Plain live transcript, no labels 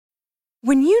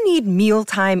When you need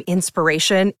mealtime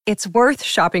inspiration, it's worth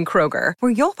shopping Kroger,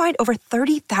 where you'll find over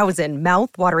 30,000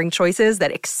 mouth-watering choices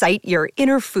that excite your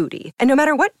inner foodie. And no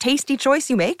matter what tasty choice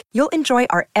you make, you'll enjoy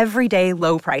our everyday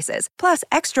low prices, plus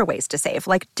extra ways to save,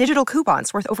 like digital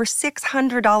coupons worth over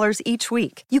 $600 each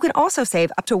week. You can also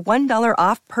save up to $1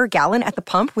 off per gallon at the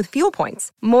pump with fuel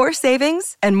points. More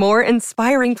savings and more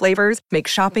inspiring flavors make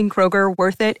shopping Kroger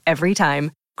worth it every time.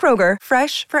 Kroger,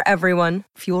 fresh for everyone.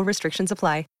 Fuel restrictions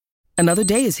apply. Another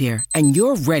day is here, and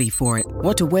you're ready for it.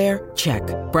 What to wear? Check.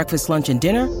 Breakfast, lunch, and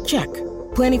dinner? Check.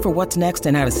 Planning for what's next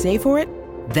and how to save for it?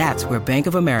 That's where Bank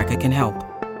of America can help.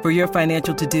 For your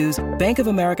financial to-dos, Bank of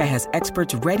America has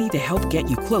experts ready to help get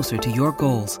you closer to your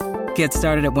goals. Get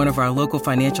started at one of our local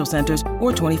financial centers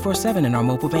or 24/7 in our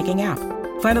mobile banking app.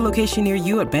 Find a location near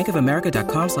you at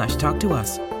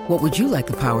bankofamerica.com/talktous. What would you like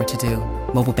the power to do?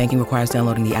 Mobile banking requires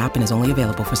downloading the app and is only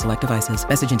available for select devices.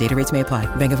 Message and data rates may apply.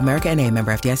 Bank of America N.A.,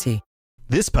 member FDIC.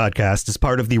 This podcast is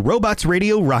part of the Robots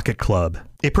Radio Rocket Club,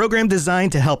 a program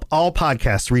designed to help all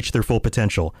podcasts reach their full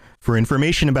potential. For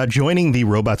information about joining the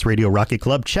Robots Radio Rocket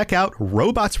Club, check out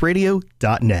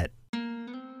robotsradio.net.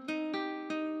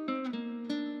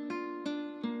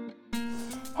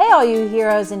 Hey all you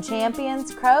heroes and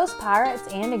champions, crows, pirates,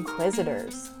 and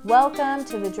inquisitors. Welcome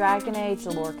to the Dragon Age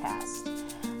Lorecast.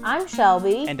 I'm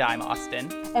Shelby. And I'm Austin.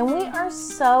 And we are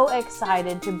so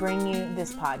excited to bring you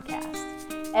this podcast.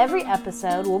 Every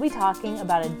episode, we'll be talking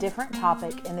about a different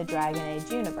topic in the Dragon Age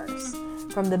universe.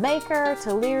 From the Maker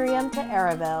to Lyrium to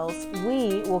Aravels,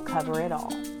 we will cover it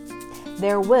all.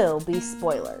 There will be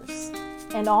spoilers.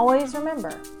 And always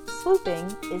remember, swooping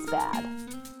is bad.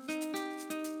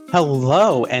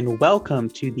 Hello, and welcome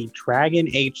to the Dragon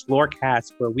Age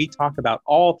Lorecast, where we talk about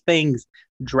all things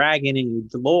Dragon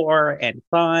Age lore and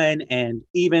fun and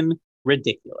even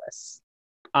ridiculous.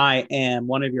 I am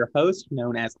one of your hosts,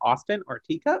 known as Austin or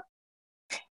Teacup.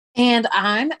 And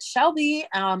I'm Shelby,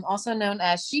 also known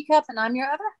as She-Cup, and I'm your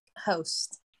other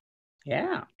host.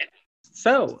 Yeah.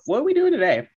 So, what are we doing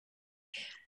today?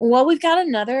 Well, we've got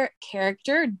another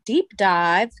character deep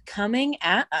dive coming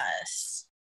at us.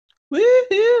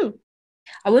 Woohoo!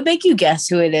 I would make you guess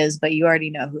who it is, but you already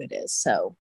know who it is.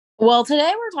 So, well,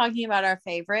 today we're talking about our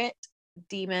favorite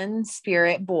demon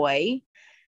spirit boy,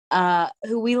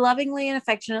 who we lovingly and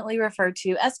affectionately refer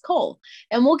to as Cole.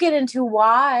 And we'll get into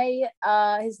why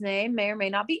his name may or may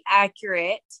not be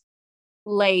accurate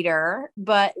later,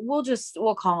 but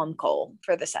we'll call him Cole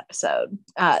for this episode,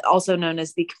 also known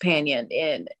as the companion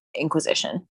in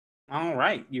Inquisition. All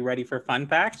right. You ready for fun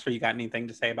facts, or you got anything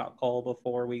to say about Cole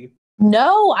before we...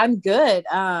 No, I'm good.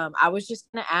 I was just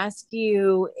going to ask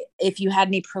you if you had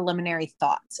any preliminary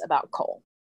thoughts about Cole.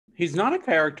 He's not a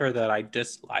character that I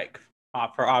dislike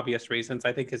for obvious reasons.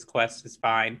 I think his quest is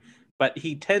fine, but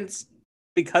he tends,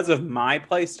 because of my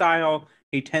play style,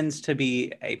 he tends to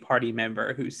be a party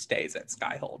member who stays at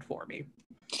Skyhold for me.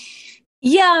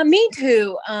 Yeah, me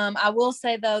too. I will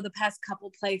say, though, the past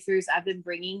couple playthroughs, I've been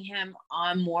bringing him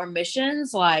on more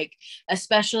missions, like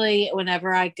especially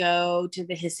whenever I go to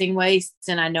the Hissing Wastes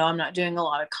and I know I'm not doing a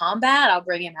lot of combat, I'll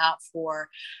bring him out for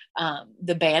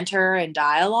the banter and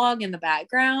dialogue in the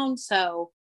background.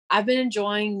 So I've been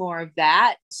enjoying more of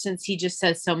that, since he just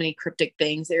says so many cryptic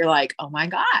things that you're like, oh my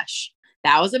gosh,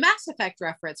 that was a Mass Effect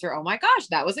reference, or oh my gosh,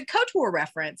 that was a KOTOR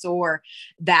reference, or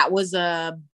that was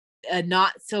a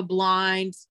not so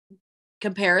blind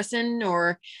comparison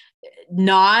or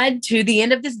nod to the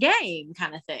end of this game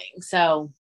kind of thing.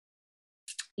 So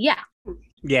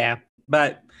yeah,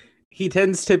 but he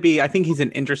tends to be, I think he's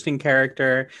an interesting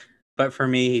character, but for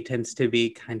me he tends to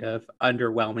be kind of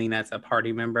underwhelming as a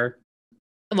party member.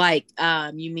 Like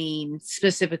you mean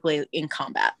specifically in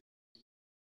combat?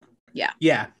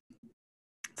 Yeah,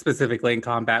 specifically in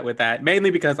combat with that, mainly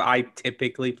because I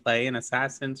typically play an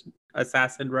assassin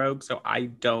rogue, so I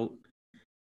don't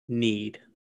need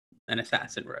an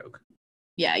assassin rogue.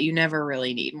 Yeah, you never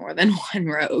really need more than one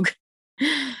rogue.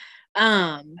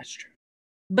 That's true.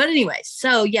 But anyway,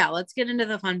 so yeah, let's get into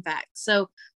the fun facts. So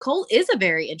Cole is a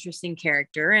very interesting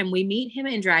character, and we meet him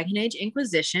in Dragon Age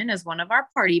Inquisition as one of our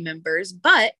party members,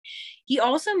 but he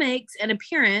also makes an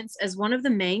appearance as one of the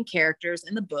main characters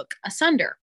in the book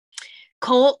Asunder.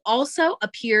 Cole also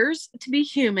appears to be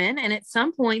human, and at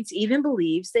some points even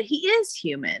believes that he is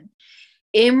human.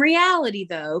 In reality,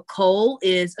 though, Cole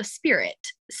is a spirit.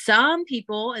 Some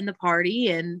people in the party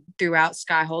and throughout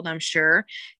Skyhold, I'm sure,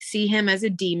 see him as a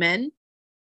demon.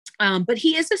 But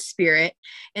he is a spirit,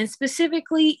 and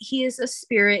specifically, he is a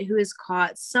spirit who is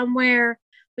caught somewhere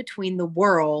between the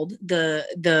world,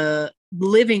 the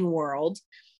living world,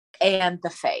 and the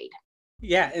Fade.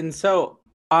 Yeah, and so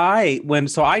I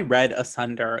read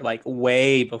Asunder like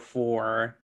way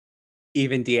before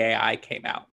even DAI came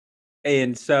out.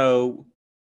 And so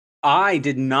I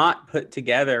did not put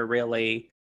together really,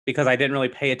 because I didn't really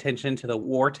pay attention to the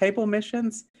war table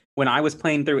missions. When I was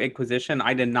playing through Inquisition,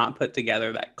 I did not put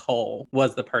together that Cole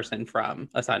was the person from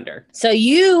Asunder. So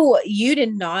you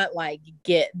did not like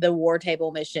get the war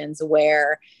table missions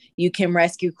where you can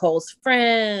rescue Cole's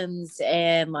friends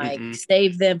and like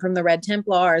save them from the Red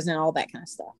Templars and all that kind of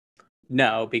stuff.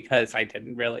 No, because I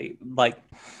didn't really like.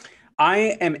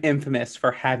 I am infamous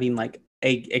for having like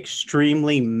a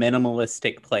extremely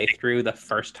minimalistic playthrough the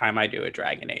first time I do a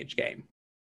Dragon Age game.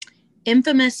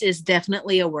 Infamous is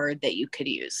definitely a word that you could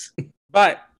use.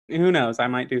 But who knows? I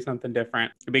might do something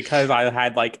different because I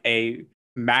had like a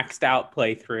maxed out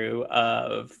playthrough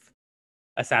of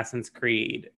Assassin's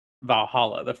Creed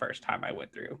Valhalla the first time I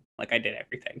went through. Like I did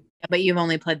everything. But you've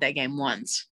only played that game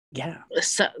once. Yeah.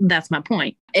 So that's my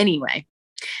point. Anyway.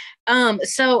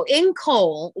 So in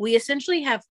Cole, we essentially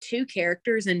have two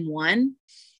characters in one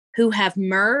who have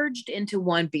merged into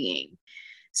one being.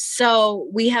 So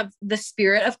we have the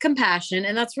spirit of compassion,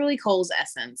 and that's really Cole's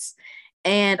essence.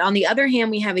 And on the other hand,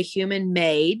 we have a human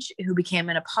mage who became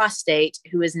an apostate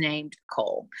who is named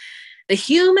Cole. The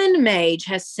human mage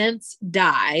has since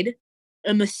died,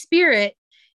 and the spirit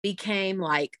became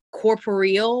like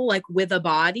corporeal, like with a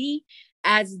body,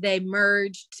 as they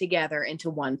merged together into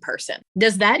one person.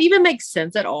 Does that even make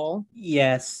sense at all?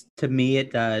 Yes, to me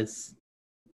it does.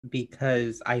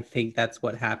 Because I think that's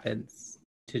what happens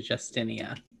to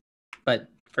Justinia. But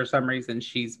for some reason,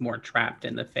 she's more trapped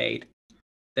in the Fade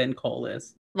than Cole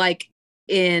is. Like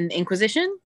in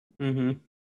Inquisition? Mm-hmm.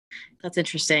 That's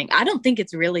interesting. I don't think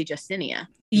it's really Justinia.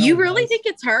 You really think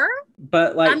it's her?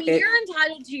 But like, I mean, you're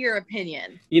entitled to your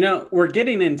opinion. You know, we're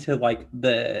getting into like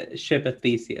the Ship of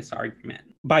Theseus argument.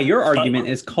 By your argument,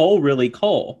 is Cole really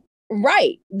Cole?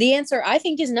 Right. The answer, I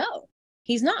think, is no.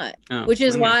 He's not. Oh, which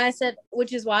is why I said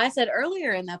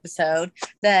earlier in the episode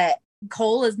that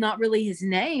Cole is not really his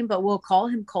name, but we'll call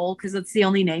him Cole because it's the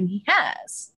only name he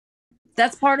has.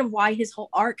 That's part of why his whole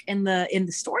arc in the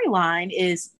storyline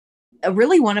is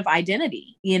really one of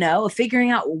identity, you know, of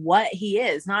figuring out what he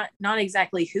is, not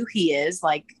exactly who he is.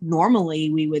 Like normally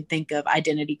we would think of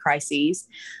identity crises,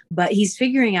 but he's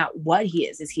figuring out what he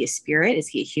is. Is he a spirit? Is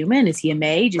he a human? Is he a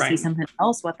mage? Is he something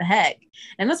else? What the heck?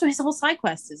 And that's what his whole side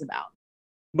quest is about.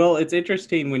 Well, it's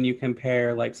interesting when you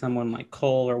compare like someone like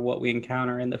Cole or what we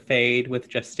encounter in the Fade with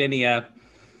Justinia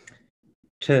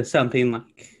to something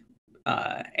like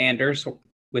Anders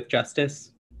with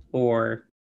Justice, or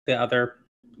the other.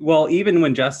 Well, even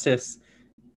when Justice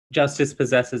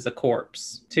possesses a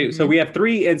corpse too. Mm-hmm. So we have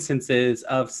three instances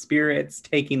of spirits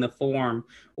taking the form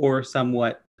or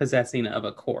somewhat possessing of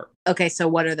a corpse. Okay, so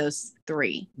what are those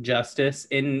three? Justice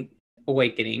in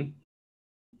Awakening,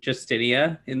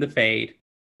 Justinia in the Fade,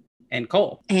 and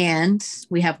Cole. And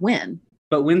we have Wynn.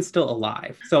 But Wynn's still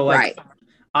alive. So like, right.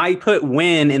 I put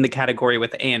Wynn in the category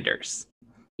with Anders.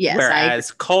 Yes.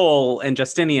 Whereas Cole and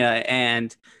Justinia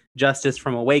and Justice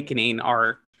from Awakening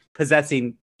are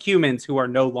possessing humans who are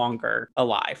no longer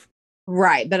alive.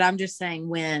 Right. But I'm just saying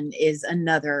Wynn is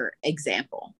another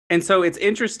example. And so it's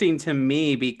interesting to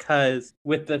me because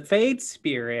with the Fade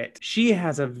spirit, she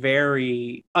has a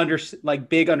very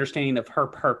big understanding of her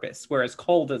purpose, whereas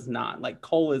Cole does not. Like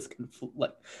Cole is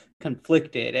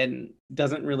conflicted and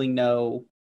doesn't really know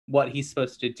what he's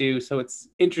supposed to do. So it's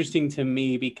interesting to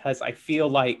me because I feel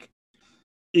like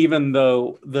even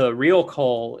though the real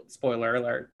Cole, spoiler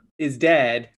alert, is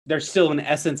dead, there's still an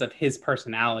essence of his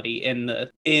personality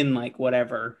in like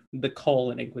whatever the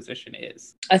Cole in Inquisition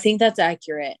is. I think that's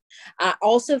accurate. I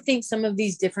also think some of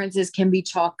these differences can be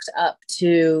chalked up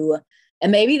to,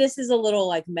 and maybe this is a little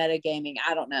like metagaming,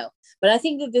 I don't know, but I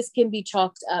think that this can be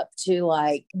chalked up to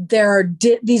like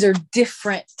these are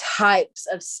different types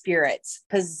of spirits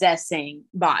possessing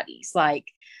bodies. Like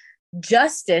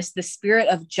Justice, the spirit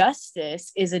of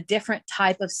justice, is a different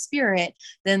type of spirit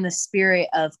than the spirit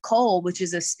of Cole, which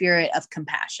is a spirit of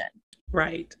compassion.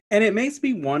 Right. And it makes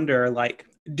me wonder, like,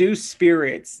 do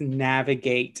spirits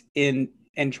navigate in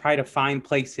and try to find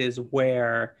places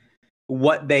where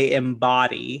what they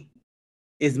embody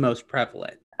is most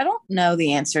prevalent? I don't know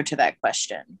the answer to that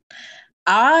question.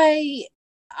 I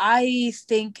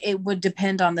think it would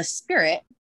depend on the spirit.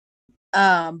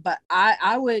 But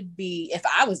I would be, if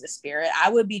I was a spirit, I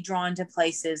would be drawn to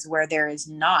places where there is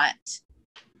not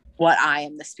what I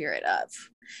am the spirit of,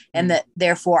 and that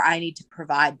therefore I need to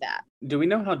provide that. Do we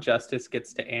know how Justice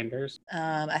gets to Anders?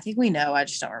 I think we know. I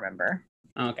just don't remember.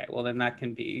 Okay, well then that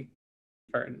can be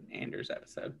for an Anders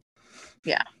episode.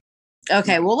 Yeah.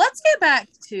 Okay, well let's get back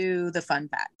to the fun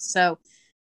facts. So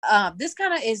this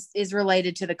kind of is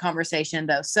related to the conversation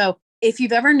though. So if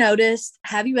you've ever noticed,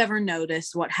 have you ever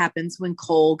noticed what happens when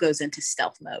Cole goes into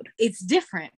stealth mode? It's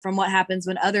different from what happens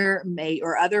when other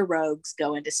rogues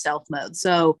go into stealth mode.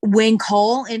 So when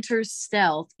Cole enters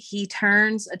stealth, he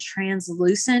turns a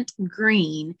translucent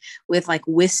green with like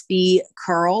wispy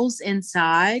curls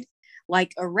inside,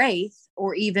 like a wraith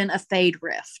or even a fade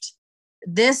rift.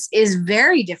 This is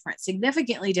very different,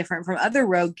 significantly different from other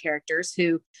rogue characters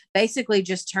who basically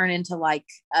just turn into like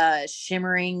a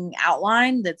shimmering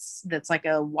outline that's like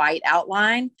a white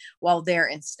outline while they're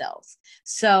in stealth.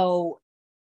 So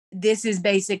this is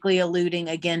basically alluding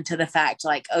again to the fact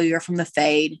like, oh, you're from the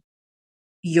Fade,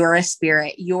 you're a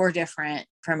spirit, you're different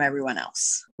from everyone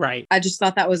else. Right. I just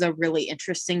thought that was a really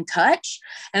interesting touch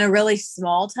and a really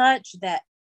small touch that,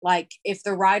 like, if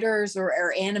the writers or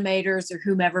animators or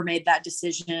whomever made that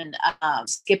decision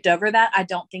skipped over that, I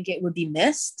don't think it would be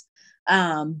missed.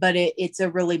 But it's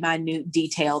a really minute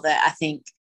detail that I think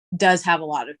does have a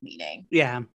lot of meaning.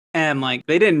 Yeah. And like,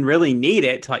 they didn't really need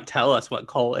it to like tell us what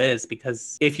Cole is,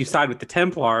 because if you side with the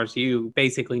Templars, you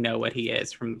basically know what he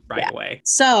is from away.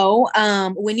 So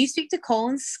when you speak to Cole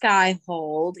in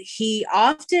Skyhold, he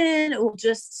often will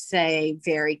just say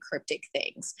very cryptic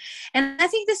things. And I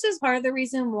think this is part of the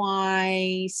reason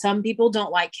why some people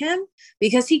don't like him,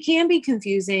 because he can be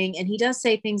confusing and he does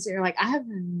say things that you're like, I have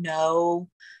no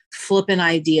flipping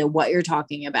idea what you're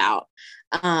talking about.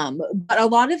 But a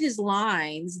lot of his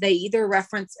lines, they either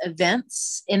reference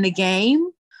events in the game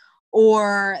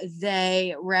or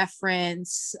they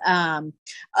reference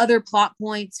other plot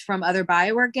points from other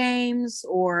BioWare games,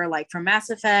 or like from Mass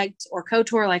Effect or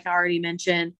KOTOR, like I already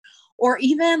mentioned, or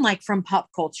even like from pop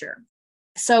culture.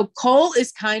 So Cole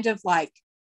is kind of like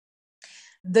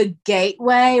the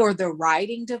gateway or the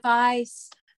writing device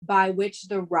by which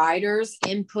the writers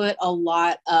input a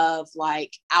lot of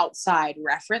like outside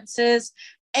references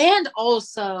and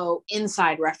also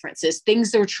inside references,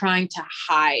 things they're trying to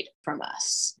hide from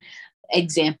us.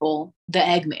 Example, the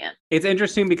Eggman. It's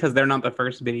interesting because they're not the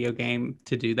first video game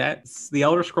to do that. The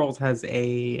Elder Scrolls has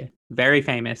a very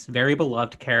famous, very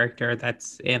beloved character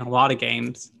that's in a lot of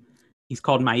games. He's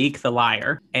called Maik the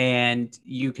Liar, and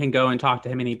you can go and talk to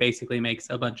him and he basically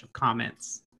makes a bunch of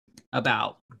comments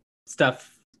about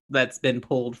stuff that's been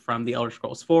pulled from the Elder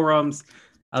Scrolls forums,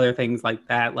 other things like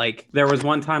that. Like there was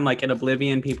one time like in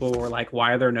Oblivion, people were like,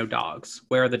 why are there no dogs?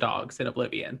 Where are the dogs in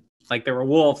Oblivion? Like there were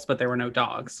wolves, but there were no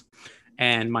dogs.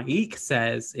 And Maik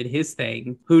says in his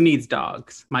thing, who needs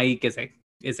dogs? Maik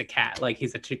is a cat. Like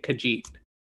he's a Khajiit.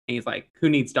 And he's like, who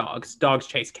needs dogs? Dogs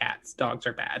chase cats. Dogs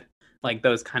are bad. Like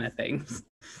those kind of things.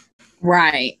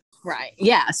 Right.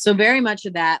 Yeah. So very much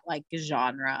of that like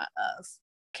genre of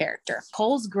character.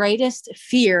 Cole's greatest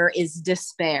fear is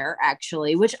despair,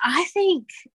 actually, which I think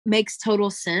makes total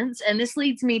sense. And this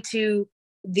leads me to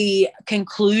the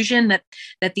conclusion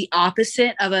that the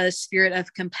opposite of a spirit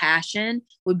of compassion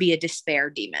would be a despair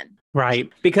demon.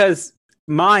 Right. Because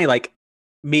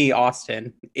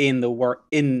Austin, in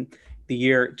the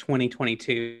year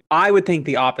 2022, I would think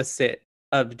the opposite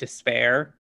of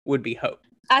despair would be hope.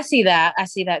 I see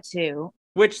that too.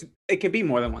 Which it could be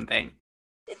more than one thing.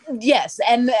 Yes,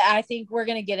 and I think we're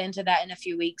going to get into that in a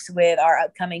few weeks with our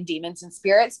upcoming Demons and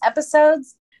Spirits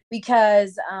episodes,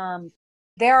 because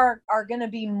there are going to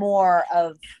be more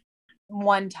of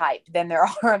one type than there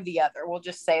are of the other. We'll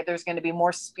just say there's going to be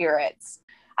more spirits,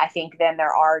 I think, than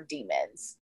there are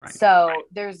demons. Right. So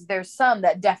there's some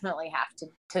that definitely have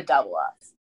to double up.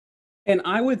 And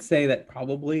I would say that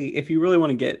probably if you really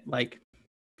want to get like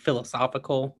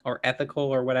philosophical or ethical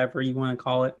or whatever you want to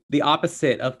call it, the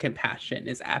opposite of compassion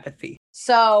is apathy.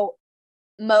 So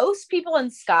most people in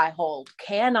Skyhold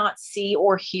cannot see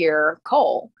or hear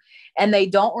Cole, and they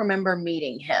don't remember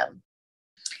meeting him,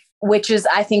 which is,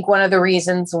 I think, one of the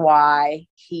reasons why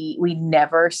we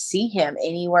never see him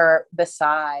anywhere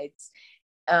besides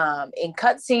in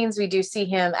cutscenes. We do see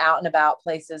him out and about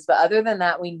places, but other than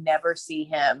that, we never see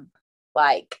him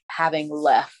like having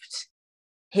left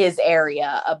his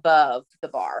area above the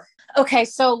bar. Okay,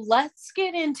 so let's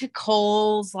get into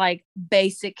Cole's like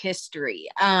basic history.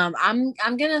 I'm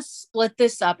gonna split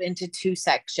this up into two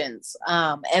sections.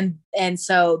 And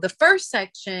so the first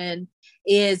section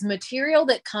is material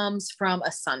that comes from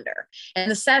Asunder,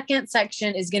 and the second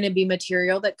section is going to be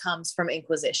material that comes from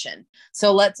Inquisition.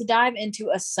 So let's dive into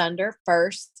Asunder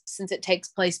first, since it takes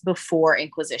place before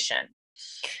Inquisition.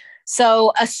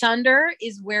 So Asunder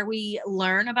is where we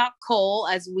learn about Cole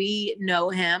as we know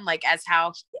him, like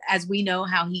as we know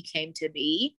how he came to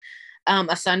be.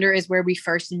 Asunder is where we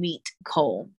first meet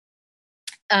Cole.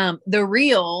 The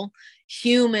real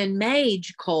human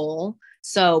mage Cole,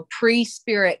 so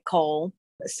pre-spirit Cole,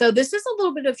 So this is a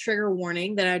little bit of trigger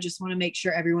warning that I just want to make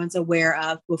sure everyone's aware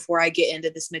of before I get into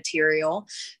this material.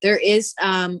 There is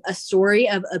a story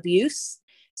of abuse.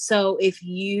 So if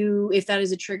that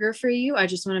is a trigger for you, I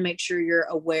just want to make sure you're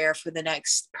aware for the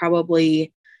next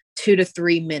probably 2 to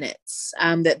 3 minutes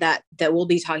that we'll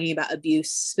be talking about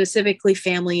abuse, specifically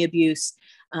family abuse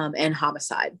and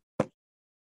homicide.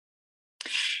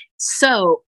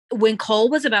 So when Cole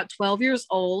was about 12 years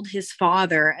old, his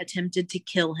father attempted to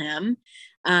kill him.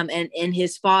 And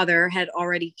his father had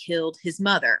already killed his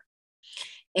mother.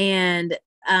 And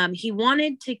he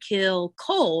wanted to kill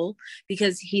Cole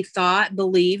because he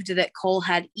believed that Cole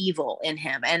had evil in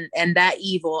him. And that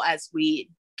evil, as we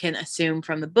can assume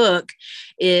from the book,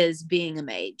 is being a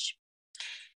mage.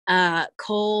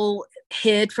 Cole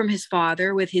hid from his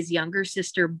father with his younger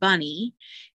sister, Bunny.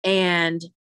 And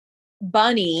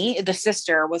Bunny, the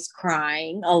sister, was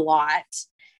crying a lot.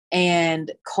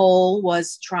 And Cole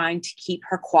was trying to keep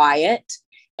her quiet,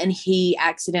 and he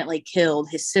accidentally killed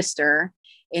his sister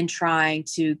in trying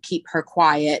to keep her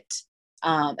quiet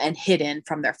and hidden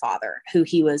from their father, who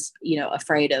he was,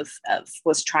 afraid of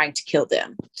was trying to kill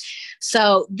them.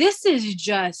 So this is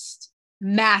just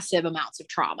massive amounts of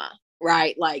trauma,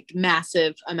 right? Like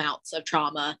massive amounts of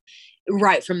trauma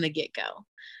right from the get-go.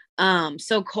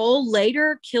 So Cole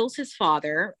later kills his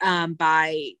father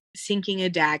by sinking a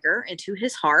dagger into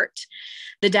his heart.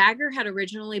 The dagger had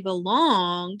originally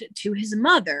belonged to his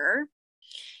mother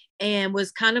and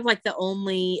was kind of like the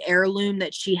only heirloom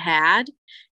that she had.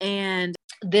 And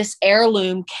this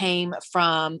heirloom came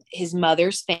from his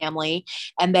mother's family,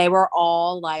 and they were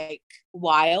all like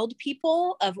wild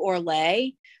people of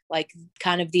Orlais, like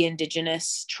kind of the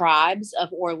indigenous tribes of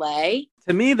Orlais.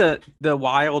 To me, the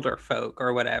wilder folk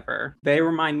or whatever, they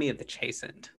remind me of the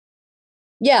Chastened.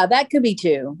 Yeah, that could be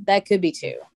too.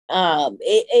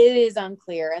 It is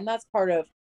unclear, and that's part of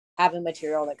having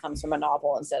material that comes from a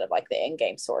novel instead of like the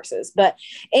in-game sources. But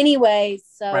anyway,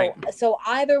 so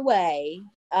either way,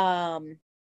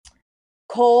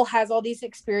 Cole has all these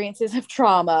experiences of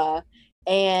trauma,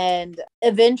 and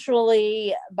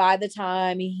eventually, by the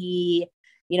time he,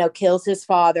 kills his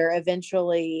father,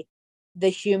 eventually the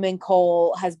human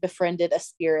Cole has befriended a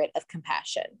spirit of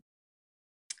compassion.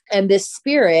 And this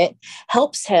spirit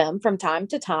helps him from time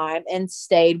to time and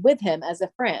stayed with him as a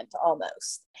friend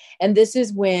almost. And this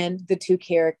is when the two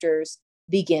characters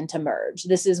begin to merge.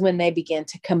 This is when they begin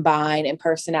to combine in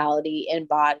personality and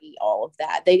body, all of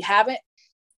that. They haven't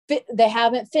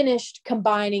finished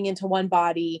combining into one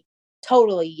body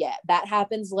totally yet. That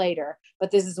happens later,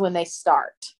 but this is when they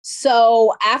start.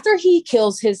 So after he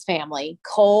kills his family,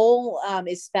 Cole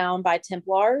is found by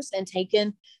Templars and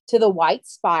taken to the White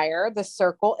Spire, the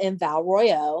Circle in Val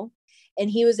Royeaux, and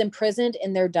he was imprisoned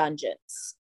in their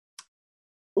dungeons.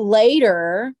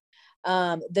 Later,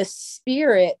 the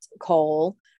spirit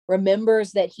Cole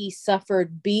remembers that he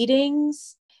suffered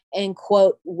beatings and,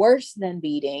 quote, worse than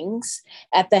beatings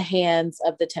at the hands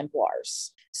of the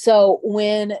Templars. So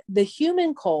when the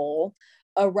human Cole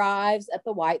arrives at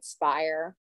the White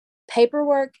Spire,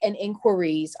 paperwork and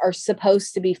inquiries are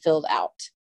supposed to be filled out.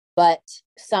 But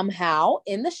somehow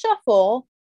in the shuffle,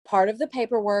 part of the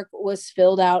paperwork was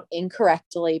filled out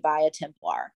incorrectly by a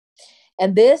Templar.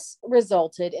 And this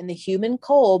resulted in the human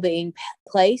Cole being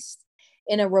placed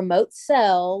in a remote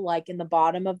cell, like in the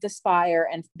bottom of the spire,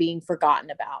 and being forgotten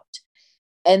about.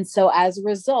 And so as a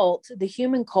result, the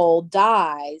human Cole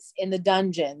dies in the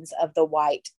dungeons of the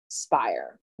White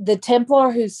Spire. The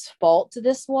Templar whose fault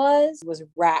this was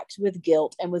racked with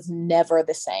guilt and was never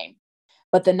the same.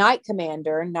 But the Knight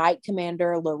Commander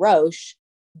LaRoche,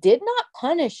 did not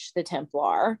punish the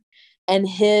Templar and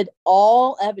hid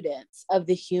all evidence of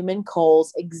the human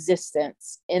Cole's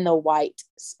existence in the White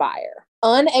Spire.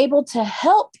 Unable to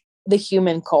help the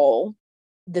human Cole,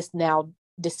 this now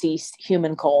deceased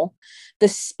human Cole, the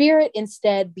spirit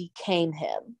instead became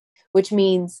him, which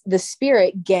means the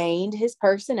spirit gained his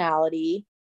personality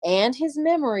and his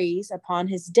memories upon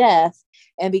his death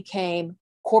and became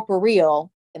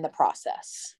corporeal in the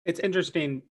process. It's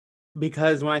interesting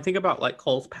because when I think about like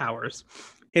Cole's powers,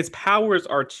 his powers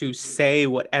are to say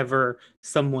whatever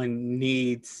someone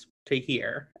needs to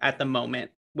hear at the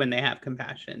moment when they have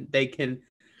compassion.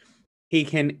 He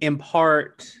can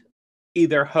impart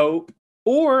either hope,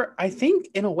 or I think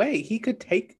in a way he could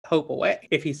take hope away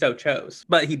if he so chose,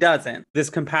 but he doesn't.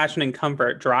 This compassion and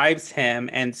comfort drives him.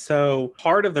 And so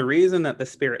part of the reason that the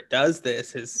spirit does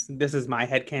this is my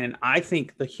headcanon. I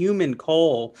think the human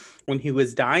Cole, when he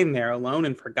was dying there alone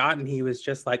and forgotten, he was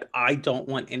just like, I don't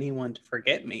want anyone to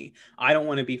forget me. I don't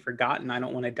want to be forgotten. I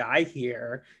don't want to die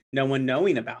here, no one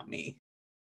knowing about me.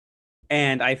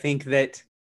 And I think that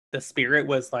the spirit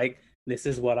was like, this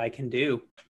is what I can do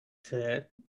to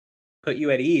put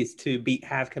you at ease, to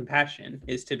have compassion,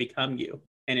 is to become you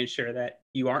and ensure that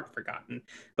you aren't forgotten.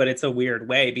 But it's a weird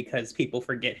way because people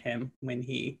forget him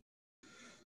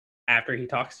after he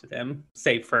talks to them,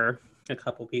 save for a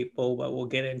couple people, but we'll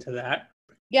get into that.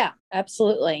 Yeah,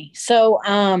 absolutely. So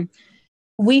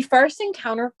we first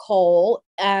encounter Cole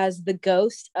as the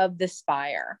ghost of the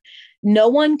spire. No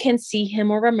one can see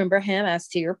him or remember him, as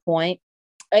to your point,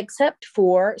 except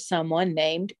for someone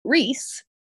named Reese,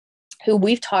 who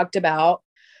we've talked about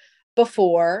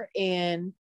before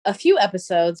in a few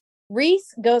episodes.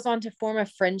 Reese goes on to form a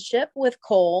friendship with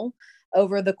Cole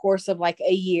over the course of like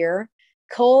a year.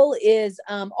 Cole is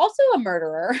also a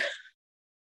murderer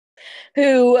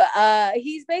who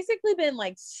he's basically been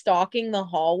like stalking the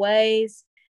hallways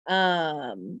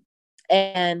and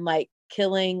like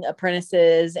killing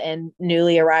apprentices and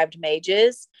newly arrived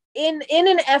mages in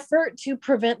an effort to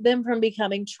prevent them from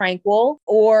becoming tranquil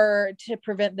or to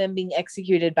prevent them being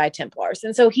executed by Templars.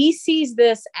 And so he sees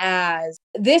this as,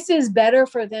 this is better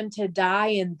for them to die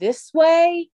in this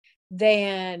way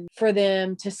than for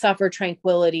them to suffer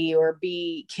tranquility or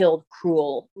be killed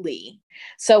cruelly.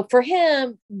 So for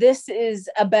him, this is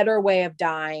a better way of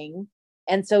dying.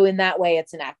 And so in that way,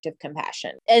 it's an act of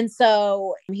compassion. And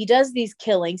so he does these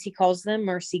killings. He calls them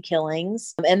mercy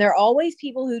killings. And they're always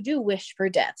people who do wish for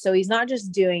death. So he's not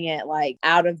just doing it like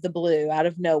out of the blue, out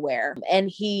of nowhere. And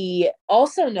he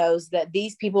also knows that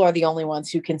these people are the only ones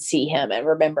who can see him and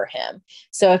remember him.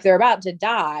 So if they're about to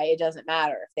die, it doesn't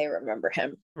matter if they remember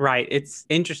him. Right. It's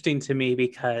interesting to me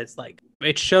because like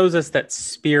it shows us that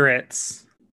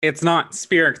it's not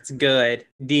spirits good,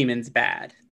 demons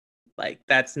bad. Like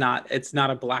it's not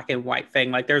a black and white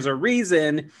thing. Like there's a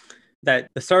reason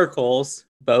that the circles,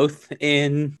 both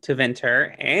in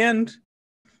Tevinter and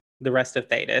the rest of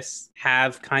Thedas,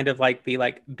 have kind of like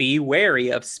be wary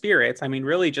of spirits. I mean,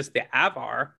 really just the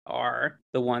Avar are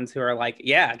the ones who are like,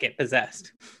 yeah, get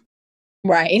possessed.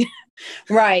 Right.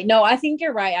 Right. No, I think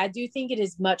you're right. I do think it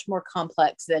is much more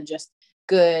complex than just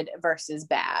good versus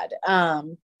bad.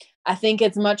 I think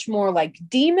it's much more like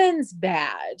demons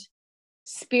bad,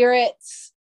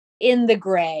 spirits in the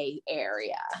gray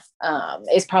area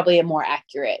is probably a more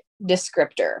accurate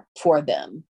descriptor for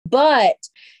them. But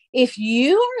if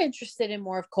you are interested in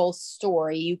more of Cole's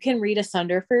story, you can read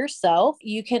Asunder for yourself.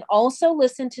 You can also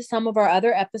listen to some of our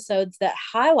other episodes that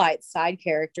highlight side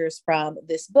characters from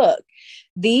this book.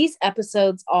 These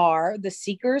episodes are The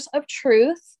Seekers of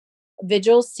Truth,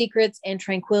 Vigils, Secrets, and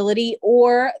Tranquility,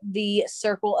 or The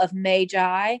Circle of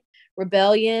Magi,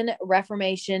 Rebellion,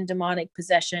 Reformation, Demonic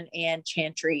Possession, and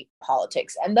Chantry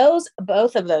Politics. And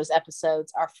both of those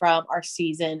episodes are from our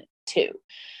season 2.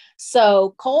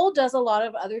 So Cole does a lot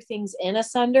of other things in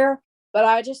Asunder, but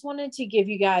I just wanted to give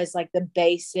you guys like the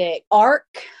basic arc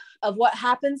of what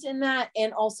happens in that,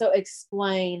 and also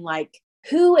explain like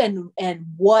who and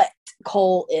what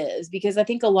Cole is, because I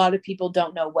think a lot of people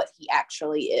don't know what he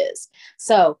actually is.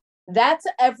 So that's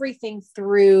everything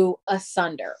through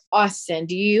Asunder. Austin,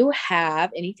 do you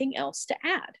have anything else to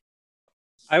add?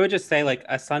 I would just say like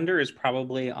Asunder is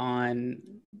probably on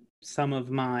some of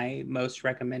my most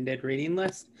recommended reading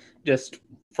list just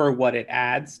for what it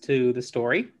adds to the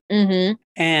story. Mm-hmm.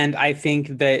 And I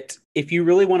think that if you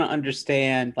really want to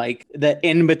understand like the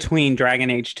in between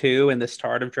Dragon Age 2 and the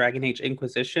start of Dragon Age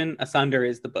Inquisition, Asunder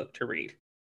is the book to read.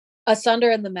 Asunder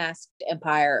and the Masked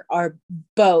Empire are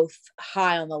both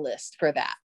high on the list for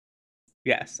that.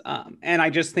 Yes. And I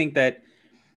just think that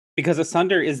because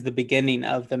Asunder is the beginning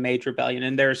of the Mage Rebellion,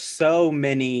 and there are so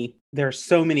many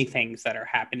things that are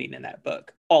happening in that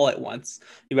book all at once.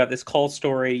 You have this Cole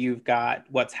story, you've got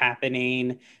what's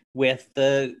happening with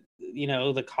the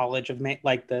College of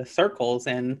like the circles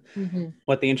and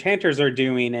what the enchanters are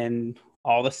doing and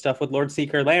all the stuff with Lord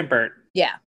Seeker Lambert.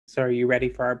 Yeah. So are you ready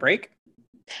for our break?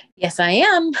 Yes, I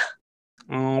am.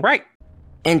 All right.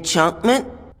 Enchantment?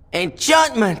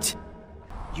 Enchantment!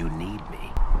 You need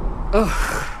me.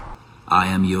 Ugh. I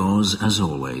am yours as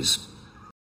always.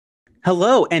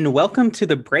 Hello, and welcome to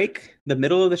the break, the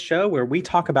middle of the show, where we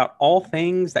talk about all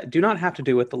things that do not have to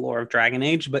do with the lore of Dragon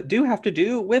Age, but do have to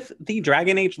do with the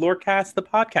Dragon Age Lorecast, the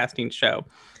podcasting show.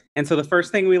 And so the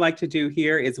first thing we like to do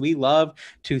here is we love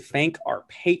to thank our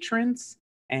patrons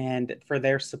and for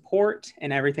their support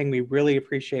and everything. We really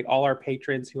appreciate all our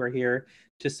patrons who are here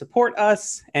to support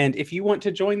us. And if you want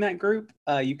to join that group,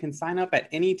 you can sign up at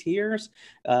any tiers.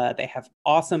 They have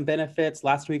awesome benefits.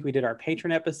 Last week we did our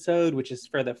patron episode, which is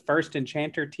for the first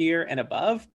Enchanter tier and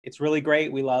above. It's really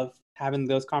great. We love having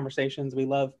those conversations. We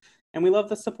love and we love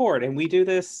the support, and we do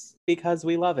this because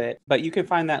we love it. But you can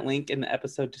find that link in the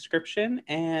episode description,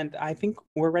 and I think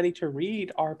we're ready to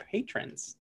read our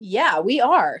patrons. Yeah, we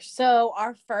are. So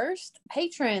our first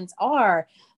patrons are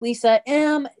Lisa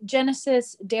M,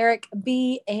 Genesis, Derek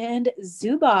B, and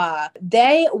Zuba.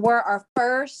 They were our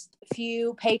first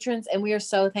few patrons, and we are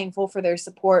so thankful for their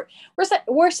support.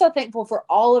 We're so thankful for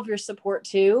all of your support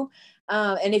too.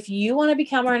 And if you want to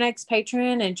become our next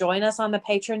patron and join us on the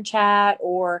patron chat,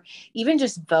 or even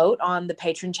just vote on the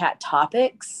patron chat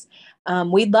topics,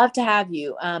 we'd love to have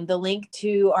you. The link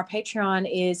to our Patreon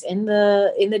is in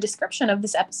the description of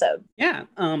this episode. Yeah.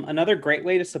 Another great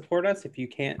way to support us, if you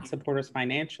can't support us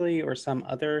financially or some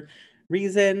other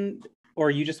reason, or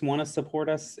you just want to support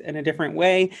us in a different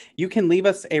way, you can leave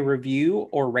us a review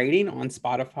or rating on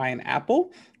Spotify and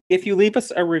Apple. If you leave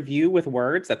us a review with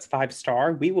words that's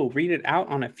 5-star, we will read it out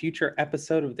on a future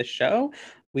episode of the show.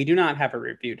 We do not have a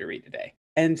review to read today.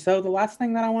 And so the last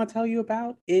thing that I want to tell you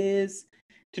about is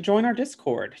to join our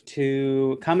Discord,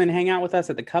 to come and hang out with us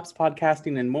at the Cups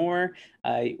Podcasting and more.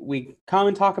 We come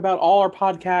and talk about all our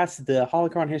podcasts, the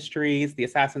Holocron Histories, the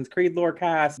Assassin's Creed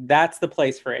Lorecast. That's the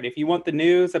place for it. If you want the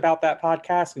news about that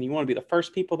podcast and you want to be the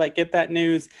first people that get that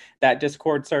news, that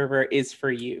Discord server is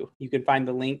for you. You can find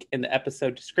the link in the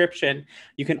episode description.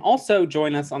 You can also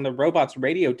join us on the Robots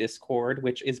Radio Discord,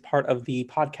 which is part of the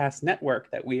podcast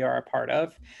network that we are a part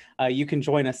of. You can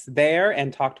join us there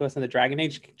and talk to us on the Dragon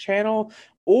Age channel,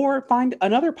 or find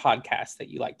another podcast that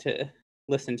you like to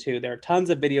listen to. There are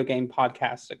tons of video game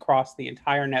podcasts across the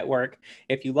entire network.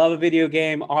 If you love a video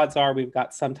game, odds are we've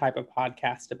got some type of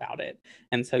podcast about it.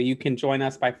 And so you can join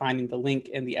us by finding the link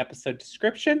in the episode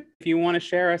description. If you want to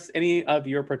share us any of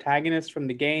your protagonists from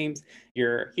the games,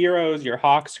 your heroes, your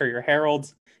hawks, or your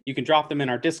heralds, you can drop them in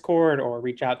our Discord or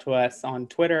reach out to us on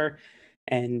Twitter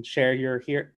and share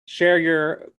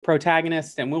your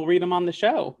protagonist, and we'll read them on the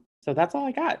show. So that's all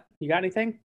I got. You got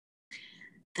anything?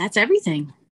 That's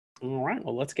everything. All right.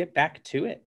 Well, let's get back to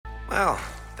it. Well,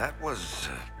 that was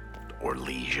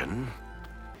Orlesian.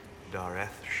 Dareth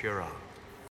Shira.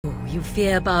 You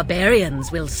fear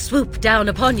barbarians will swoop down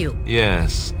upon you.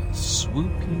 Yes,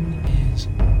 swooping is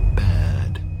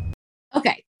bad.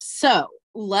 Okay, so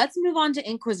let's move on to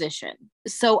Inquisition.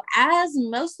 So as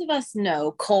most of us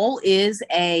know, Cole is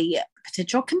a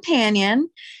potential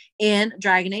companion in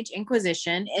Dragon Age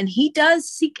Inquisition, and he does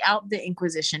seek out the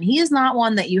Inquisition. He is not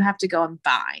one that you have to go and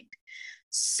find.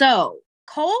 So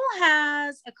Cole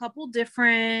has a couple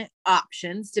different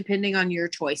options depending on your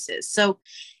choices. So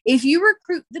if you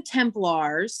recruit the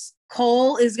Templars,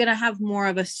 Cole is going to have more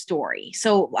of a story.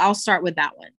 So I'll start with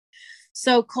that one.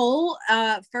 So Cole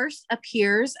first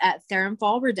appears at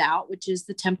Theronfall Redoubt, which is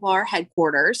the Templar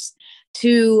headquarters,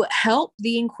 to help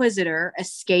the Inquisitor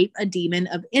escape a demon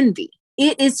of envy.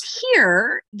 It is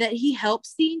here that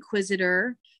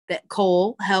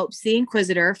Cole helps the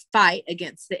Inquisitor fight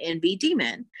against the envy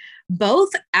demon, both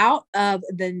out of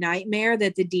the nightmare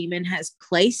that the demon has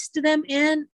placed them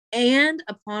in and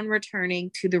upon returning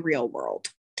to the real world.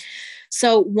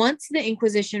 So once the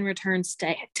Inquisition returns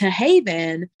to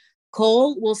Haven,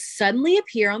 Cole will suddenly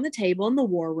appear on the table in the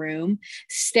war room,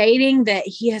 stating that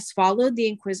he has followed the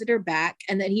Inquisitor back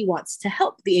and that he wants to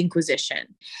help the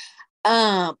Inquisition.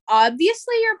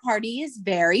 Obviously, your party is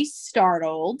very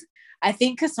startled. I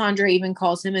think Cassandra even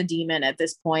calls him a demon at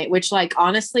this point, which, like,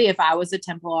 honestly, if I was a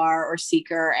Templar or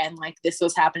Seeker and, like, this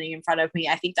was happening in front of me,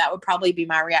 I think that would probably be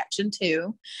my reaction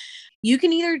too. You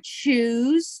can either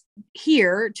choose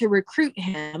here to recruit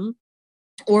him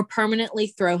or permanently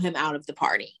throw him out of the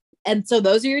party. And so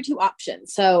those are your two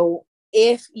options. So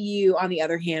if you, on the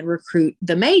other hand, recruit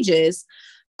the mages,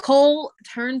 Cole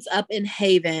turns up in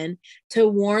Haven to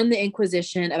warn the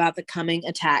Inquisition about the coming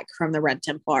attack from the Red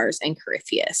Templars and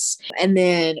Corypheus. And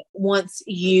then once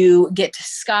you get to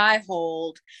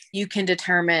Skyhold, you can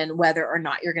determine whether or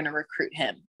not you're going to recruit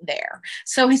him there.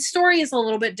 So his story is a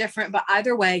little bit different, but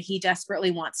either way, he desperately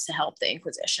wants to help the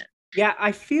Inquisition. Yeah,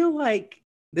 I feel like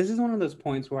this is one of those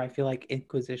points where I feel like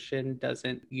Inquisition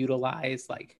doesn't utilize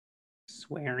like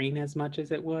swearing as much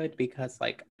as it would, because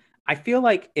like I feel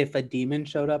like if a demon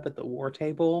showed up at the war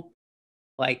table,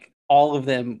 like all of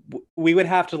them, we would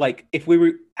have to like, if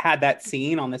we had that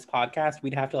scene on this podcast,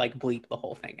 we'd have to like bleep the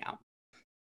whole thing out.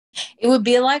 It would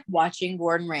be like watching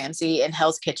Gordon Ramsay in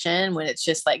Hell's Kitchen when it's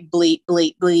just like bleep,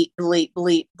 bleep, bleep, bleep,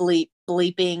 bleep, bleep,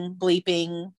 bleeping,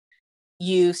 bleeping.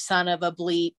 You son of a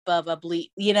bleep of a bleep,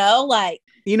 you know, like.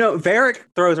 You know, Varric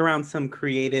throws around some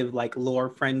creative, like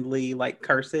lore-friendly, like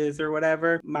curses or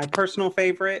whatever. My personal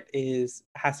favorite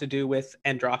has to do with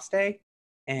Andraste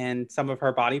and some of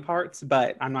her body parts,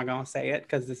 but I'm not going to say it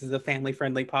because this is a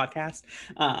family-friendly podcast.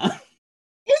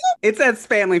 Is it It's as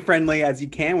family friendly as you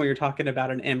can when you're talking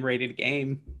about an M-rated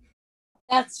game.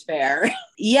 That's fair.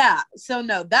 Yeah. So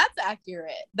no, that's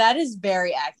accurate. That is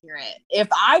very accurate. If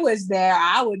I was there,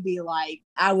 I would be like,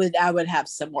 I would have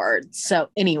some words. So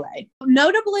anyway,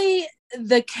 notably,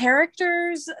 the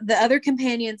characters, the other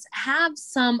companions have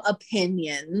some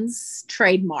opinions,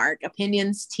 trademark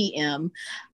opinions, TM,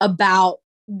 about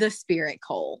the spirit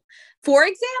Cole. For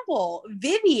example,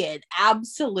 Vivian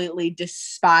absolutely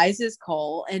despises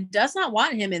Cole and does not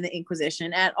want him in the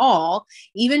Inquisition at all,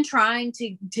 even trying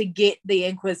to get the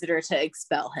Inquisitor to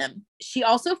expel him. She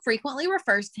also frequently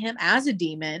refers to him as a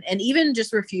demon and even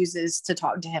just refuses to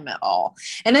talk to him at all.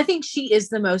 And I think she is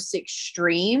the most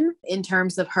extreme in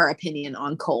terms of her opinion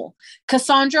on Cole.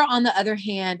 Cassandra, on the other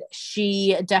hand,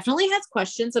 she definitely has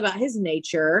questions about his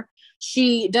nature.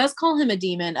 She does call him a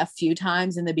demon a few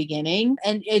times in the beginning,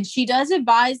 and she does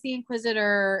advise the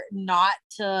Inquisitor not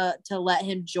to let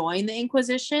him join the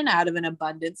Inquisition out of an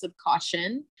abundance of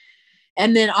caution.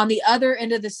 And then on the other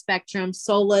end of the spectrum,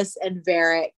 Solus and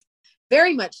Varric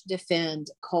very much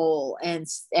defend Cole and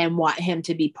want him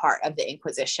to be part of the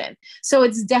Inquisition. So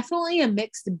it's definitely a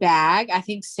mixed bag. I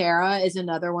think Sarah is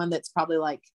another one that's probably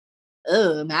like,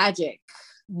 oh, magic.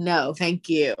 No, thank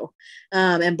you.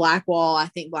 And Blackwall, I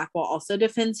think Blackwall also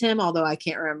defends him, although I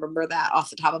can't remember that off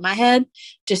the top of my head,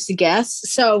 just to guess.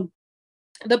 So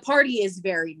the party is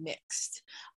very mixed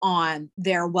on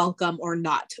their welcome or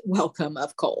not welcome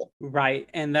of Cole. Right.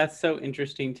 And that's so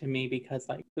interesting to me because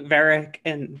like Varric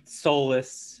and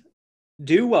Solus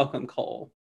do welcome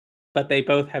Cole, but they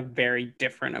both have very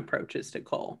different approaches to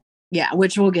Cole. Yeah,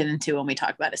 which we'll get into when we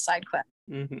talk about his side quest.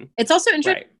 Mm-hmm. It's also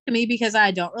interesting to me because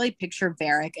I don't really picture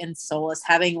Varric and Solus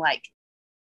having like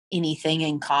anything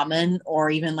in common or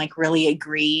even like really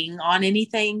agreeing on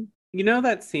anything. You know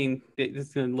that scene,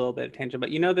 this is a little bit of tangent,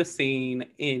 but you know the scene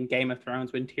in Game of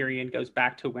Thrones when Tyrion goes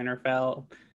back to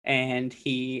Winterfell and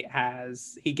he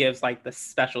gives like the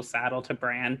special saddle to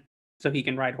Bran so he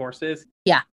can ride horses?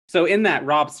 Yeah. So in that,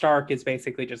 Robb Stark is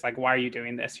basically just like, why are you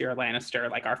doing this? You're a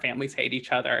Lannister. Like, our families hate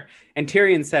each other. And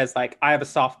Tyrion says, like, I have a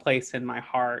soft place in my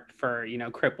heart for,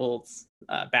 cripples,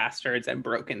 bastards, and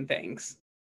broken things.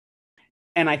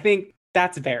 And I think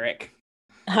that's Varric.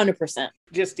 100%.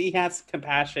 Just he has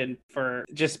compassion for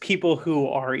just people who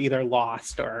are either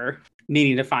lost or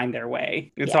needing to find their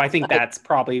way. And so I think that's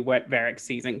probably what Varric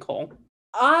sees in Cole.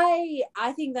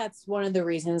 I think that's one of the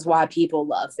reasons why people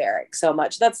love Varric so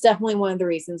much. That's definitely one of the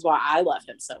reasons why I love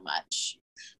him so much.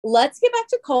 Let's get back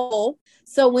to Cole.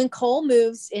 So when Cole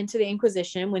moves into the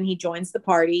Inquisition, when he joins the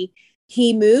party,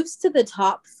 he moves to the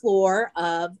top floor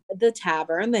of the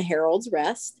tavern, the Herald's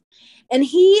Rest, and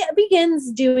he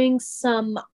begins doing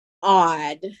some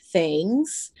odd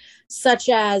things, such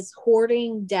as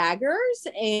hoarding daggers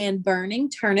and burning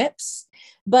turnips.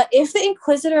 But if the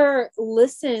Inquisitor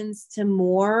listens to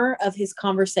more of his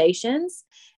conversations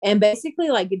and basically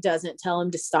like it doesn't tell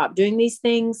him to stop doing these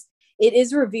things, it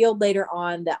is revealed later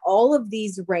on that all of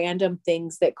these random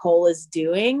things that Cole is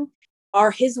doing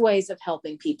are his ways of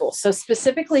helping people. So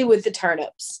specifically with the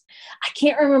turnips, I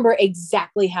can't remember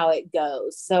exactly how it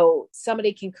goes. So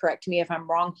somebody can correct me if I'm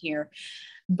wrong here,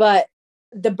 but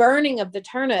the burning of the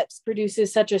turnips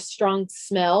produces such a strong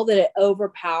smell that it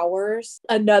overpowers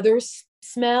another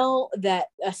smell that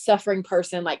a suffering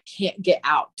person like can't get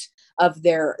out of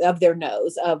their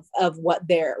nose of what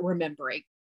they're remembering.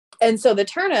 And so the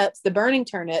turnips, the burning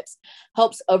turnips,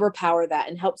 helps overpower that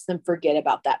and helps them forget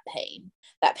about that pain,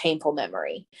 that painful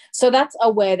memory. So that's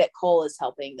a way that Cole is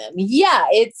helping them. Yeah,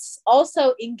 it's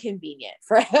also inconvenient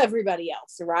for everybody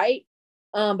else, right?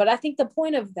 But I think the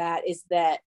point of that is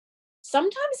that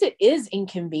sometimes it is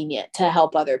inconvenient to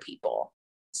help other people.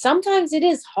 Sometimes it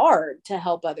is hard to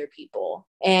help other people.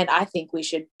 And I think we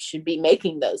should be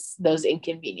making those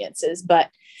inconveniences, but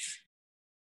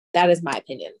that is my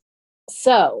opinion.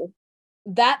 So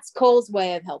that's Cole's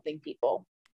way of helping people.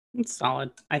 It's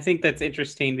solid. I think that's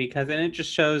interesting because then it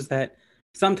just shows that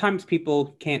sometimes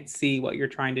people can't see what you're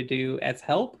trying to do as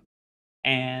help.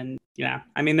 And yeah,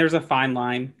 I mean, there's a fine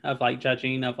line of like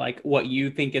judging of like what you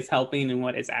think is helping and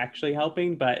what is actually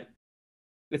helping, but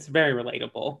it's very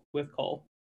relatable with Cole.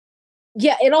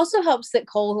 Yeah, it also helps that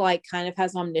Cole like kind of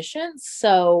has omniscience,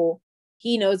 so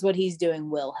he knows what he's doing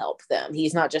will help them.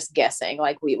 He's not just guessing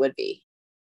like we would be.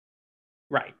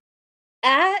 Right.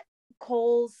 At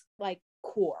Cole's like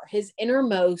core, his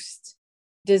innermost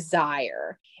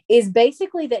desire is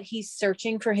basically that he's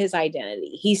searching for his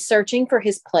identity. He's searching for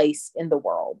his place in the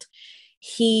world.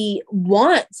 He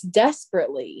wants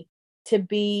desperately to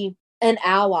be an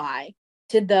ally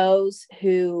to those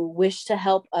who wish to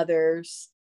help others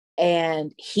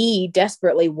and he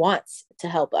desperately wants to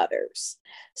help others.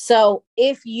 So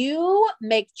if you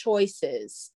make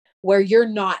choices where you're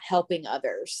not helping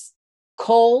others,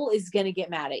 Cole is going to get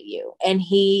mad at you, and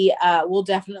he will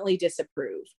definitely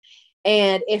disapprove.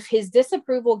 And if his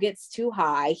disapproval gets too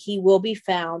high, he will be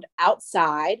found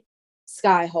outside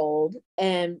Skyhold,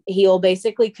 and he'll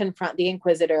basically confront the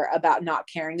Inquisitor about not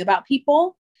caring about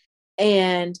people.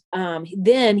 And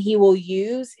then he will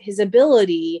use his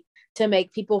ability to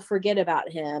make people forget about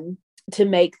him, to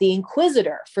make the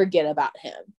Inquisitor forget about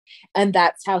him. And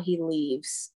that's how he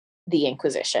leaves the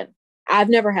Inquisition. I've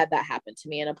never had that happen to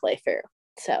me in a playthrough.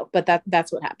 So, but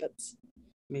that's what happens.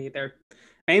 Me either.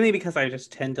 Mainly because I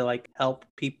just tend to like help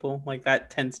people. Like that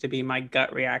tends to be my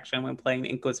gut reaction when playing the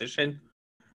Inquisition.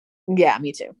 Yeah,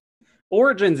 me too.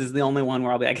 Origins is the only one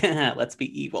where I'll be like, let's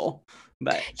be evil.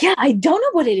 But yeah, I don't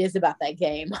know what it is about that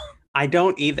game. I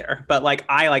don't either. But like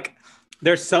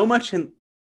there's so much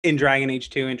in Dragon Age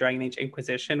 2 and Dragon Age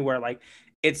Inquisition where like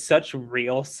it's such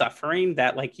real suffering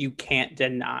that like you can't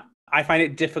deny. I find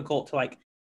it difficult to like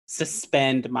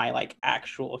suspend my like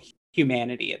actual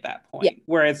humanity at that point. Yeah.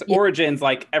 Whereas Origins,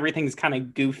 like everything's kind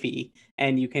of goofy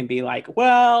and you can be like,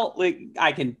 well, like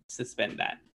I can suspend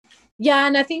that. Yeah,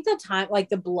 and I think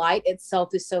the Blight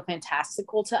itself is so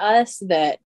fantastical to us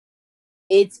that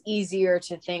it's easier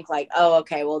to think like, oh,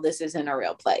 okay, well, this isn't a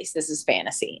real place. This is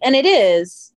fantasy. And it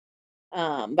is.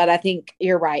 But I think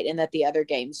you're right in that the other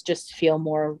games just feel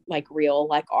more like real,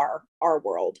 like our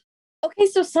world. Okay,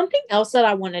 so something else that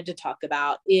I wanted to talk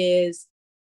about is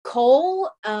Cole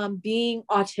being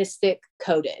autistic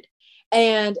coded.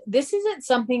 And this isn't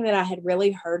something that I had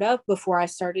really heard of before I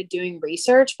started doing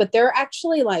research, but there are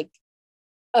actually like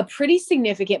a pretty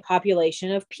significant population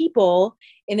of people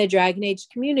in the Dragon Age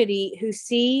community who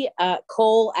see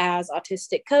Cole as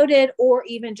autistic coded or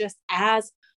even just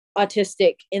as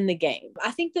autistic in the game.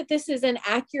 I think that this is an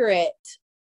accurate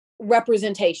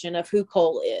representation of who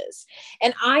Cole is.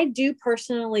 And I do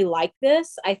personally like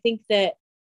this. I think that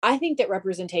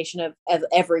representation of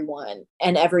everyone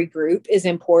and every group is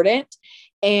important.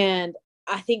 And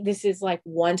I think this is like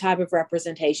one type of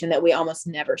representation that we almost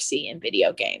never see in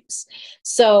video games.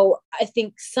 So I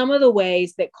think some of the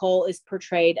ways that Cole is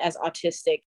portrayed as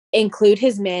autistic include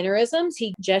his mannerisms.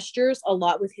 He gestures a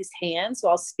lot with his hands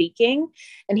while speaking,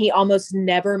 and he almost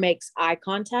never makes eye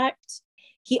contact.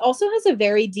 He also has a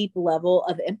very deep level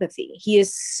of empathy. He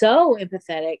is so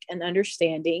empathetic and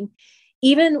understanding,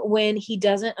 even when he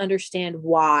doesn't understand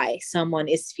why someone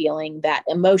is feeling that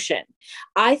emotion.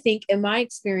 I think in my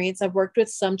experience, I've worked with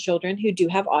some children who do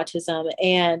have autism,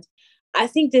 and I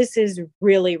think this is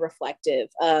really reflective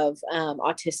of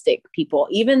autistic people.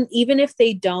 Even if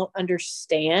they don't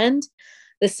understand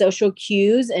the social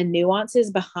cues and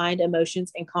nuances behind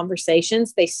emotions and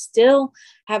conversations, they still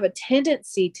have a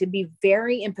tendency to be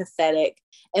very empathetic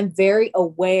and very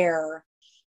aware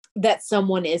that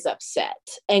someone is upset.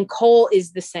 And Cole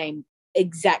is the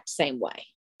exact same way.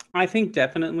 I think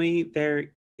definitely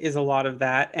there is a lot of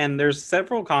that. And there's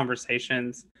several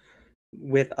conversations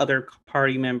with other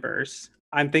party members.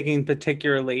 I'm thinking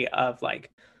particularly of like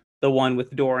the one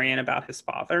with Dorian about his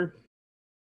father,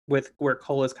 where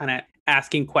Cole is kind of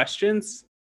asking questions.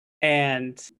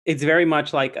 And it's very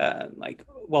much like,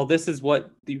 well, this is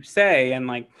what you say, and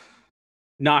like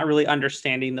not really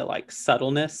understanding the like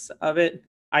subtleness of it.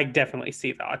 I definitely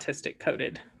see the autistic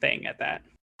coded thing at that.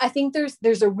 I think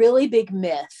there's a really big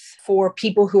myth for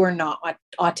people who are not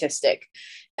autistic,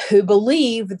 who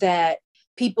believe that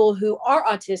people who are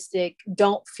autistic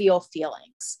don't feel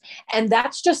feelings. And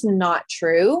that's just not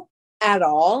true at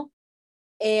all.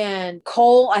 And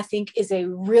Cole, I think, is a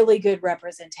really good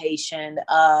representation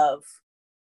of,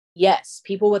 yes,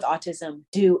 people with autism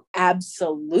do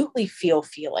absolutely feel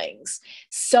feelings,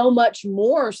 so much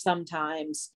more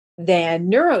sometimes than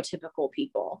neurotypical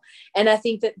people. And I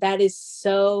think that is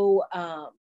so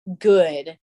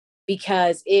good,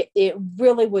 because it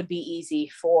really would be easy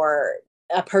for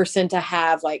a person to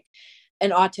have like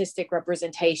an autistic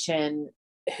representation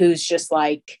who's just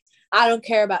like, I don't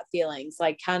care about feelings,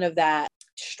 like kind of that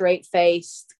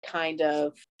straight-faced kind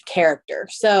of character.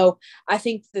 So I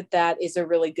think that is a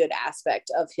really good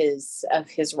aspect of his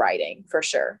writing, for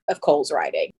sure, of Cole's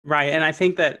writing. Right. And I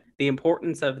think that the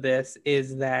importance of this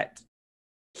is that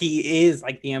he is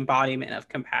like the embodiment of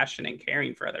compassion and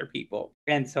caring for other people.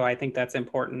 And so I think that's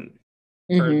important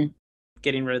for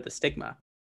getting rid of the stigma.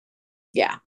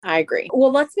 Yeah, I agree.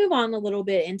 Well, let's move on a little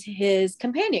bit into his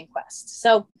companion quest.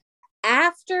 So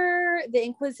after the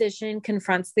Inquisition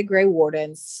confronts the Grey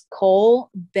Wardens, Cole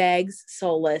begs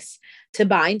Solas to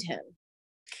bind him.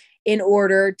 in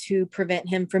order to prevent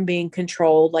him from being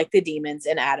controlled like the demons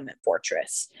in Adamant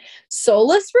Fortress.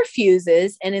 Solus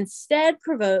refuses and instead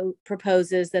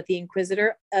proposes that the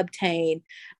Inquisitor obtain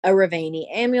a Ravani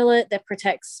amulet that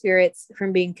protects spirits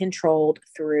from being controlled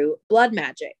through blood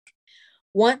magic.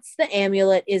 Once the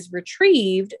amulet is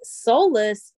retrieved,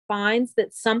 Solus finds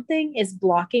that something is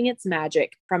blocking its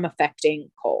magic from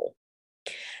affecting Cole.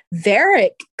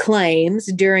 Varric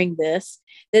claims during this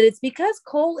that it's because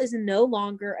Cole is no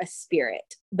longer a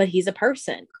spirit, but he's a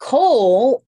person.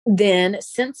 Cole then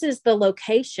senses the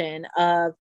location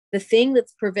of the thing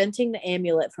that's preventing the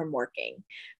amulet from working.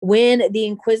 When the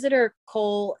Inquisitor,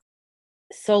 Cole,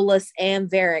 Solus, and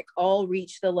Varric all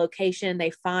reach the location,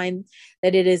 they find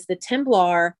that it is the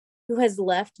Templar who has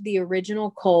left the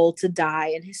original Cole to die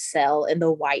in his cell in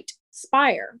the White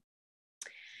Spire.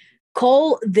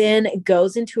 Cole then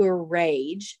goes into a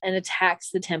rage and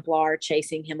attacks the Templar,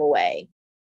 chasing him away.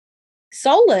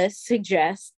 Solus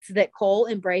suggests that Cole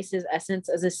embrace his essence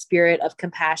as a spirit of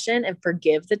compassion and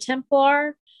forgive the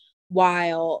Templar,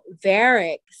 while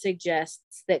Varric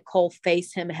suggests that Cole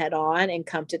face him head on and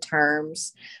come to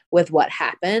terms with what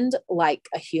happened like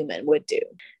a human would do.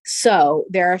 So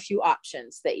there are a few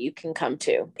options that you can come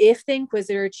to. If the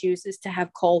Inquisitor chooses to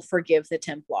have Cole forgive the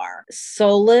Templar,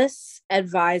 Solus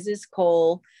advises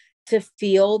Cole to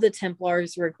feel the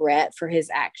Templar's regret for his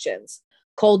actions.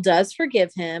 Cole does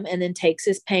forgive him and then takes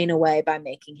his pain away by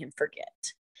making him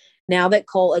forget. Now that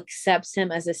Cole accepts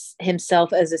him as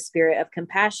himself as a spirit of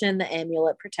compassion, the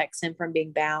amulet protects him from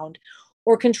being bound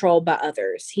or controlled by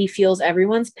others. He feels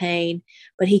everyone's pain,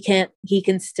 but he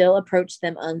can still approach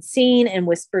them unseen and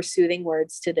whisper soothing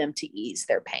words to them to ease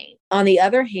their pain. On the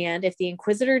other hand, if the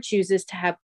Inquisitor chooses to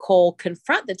have Cole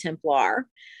confront the Templar,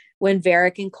 when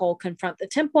Varric and Cole confront the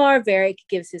Templar, Varric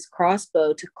gives his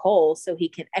crossbow to Cole so he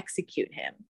can execute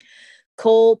him.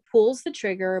 Cole pulls the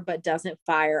trigger but doesn't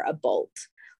fire a bolt.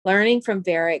 Learning from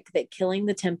Varric that killing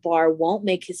the Templar won't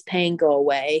make his pain go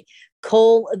away,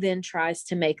 Cole then tries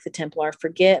to make the Templar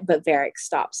forget, but Varric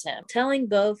stops him, telling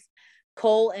both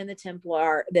Cole and the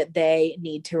Templar that they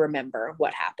need to remember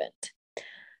what happened.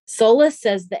 Solus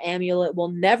says the amulet will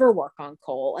never work on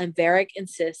Cole, and Varric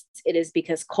insists it is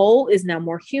because Cole is now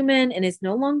more human and is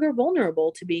no longer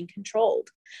vulnerable to being controlled.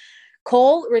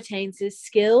 Cole retains his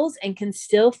skills and can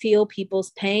still feel people's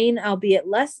pain, albeit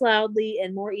less loudly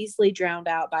and more easily drowned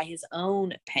out by his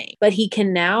own pain. But he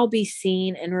can now be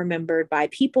seen and remembered by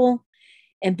people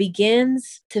and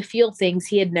begins to feel things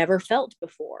he had never felt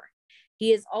before.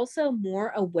 He is also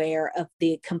more aware of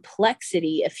the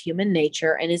complexity of human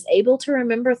nature and is able to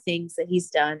remember things that he's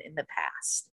done in the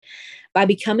past. By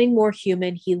becoming more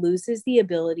human, he loses the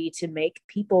ability to make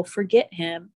people forget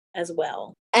him as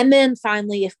well. And then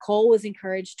finally, if Cole was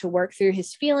encouraged to work through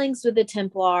his feelings with the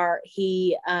Templar,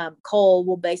 Cole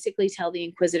will basically tell the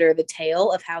Inquisitor the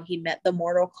tale of how he met the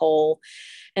mortal Cole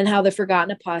and how the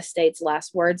Forgotten Apostate's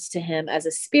last words to him as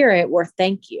a spirit were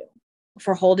thank you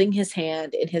for holding his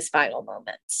hand in his final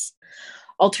moments.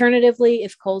 Alternatively,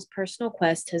 if Cole's personal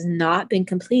quest has not been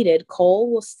completed,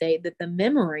 Cole will state that the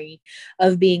memory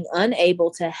of being unable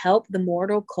to help the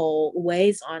mortal Cole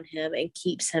weighs on him and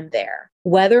keeps him there.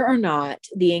 Whether or not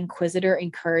the Inquisitor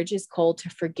encourages Cole to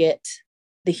forget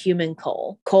the human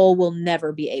Cole, Cole will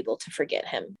never be able to forget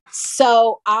him.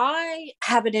 So I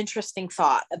have an interesting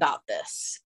thought about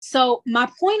this. So my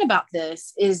point about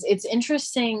this is it's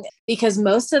interesting because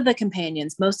most of the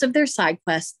companions, most of their side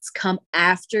quests come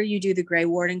after you do the Grey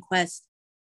Warden quest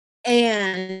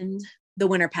and the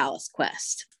Winter Palace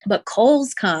quest. But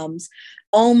Cole's comes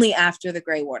only after the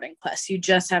Grey Warden quest. You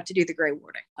just have to do the Grey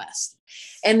Warden quest.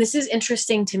 And this is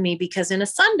interesting to me because in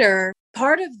Asunder,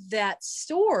 part of that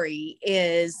story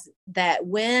is that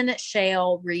when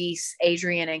Shale, Reese,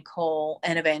 Adrian, and Cole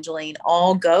and Evangeline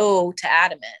all go to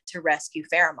Adamant to rescue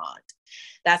Faramond,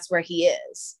 that's where he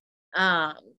is.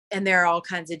 And there are all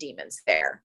kinds of demons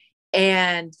there.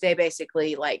 And they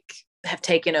basically have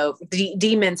taken over,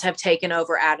 demons have taken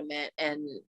over Adamant and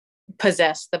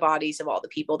possessed the bodies of all the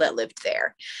people that lived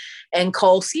there. And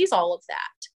Cole sees all of that.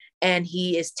 And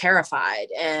he is terrified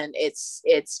and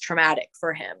it's traumatic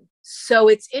for him. So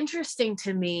it's interesting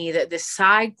to me that this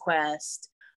side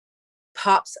quest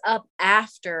pops up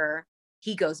after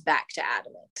he goes back to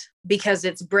Adamant because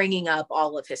it's bringing up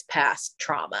all of his past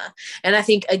trauma. And I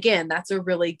think, again, that's a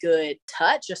really good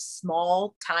touch, a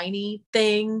small, tiny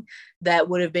thing that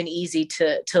would have been easy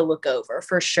to look over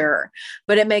for sure.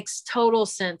 But it makes total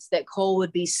sense that Cole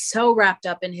would be so wrapped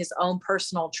up in his own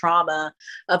personal trauma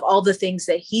of all the things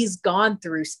that he's gone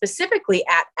through, specifically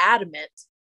at Adamant,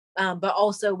 but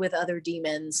also with other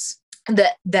demons,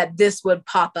 that this would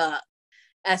pop up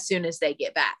as soon as they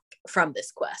get back. from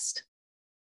this quest.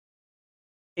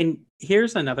 And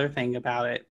here's another thing about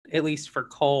it, at least for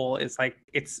Cole, is like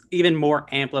it's even more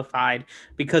amplified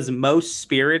because most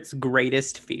spirits'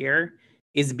 greatest fear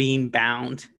is being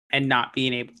bound and not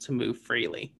being able to move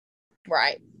freely.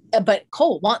 Right. But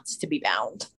Cole wants to be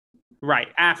bound. Right.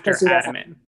 After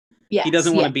Adamant. Yes, he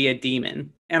doesn't want to be a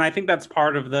demon. And I think that's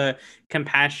part of the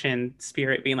compassion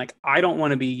spirit being like, I don't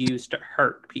want to be used to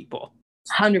hurt people.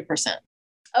 100%.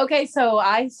 Okay, so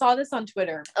I saw this on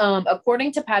Twitter.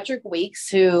 According to Patrick Weeks,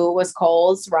 who was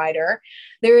Cole's writer,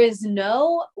 there is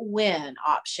no win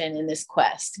option in this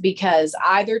quest because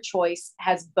either choice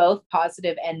has both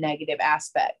positive and negative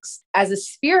aspects. As a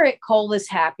spirit, Cole is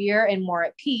happier and more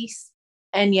at peace,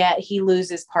 and yet he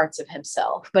loses parts of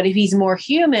himself. But if he's more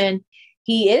human,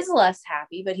 he is less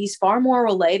happy, but he's far more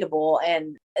relatable.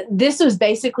 And this was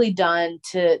basically done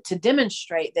to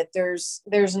demonstrate that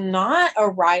there's not a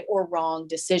right or wrong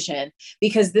decision,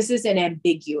 because this is an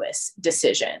ambiguous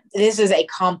decision. This is a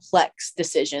complex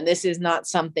decision. This is not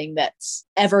something that's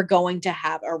ever going to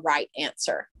have a right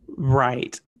answer.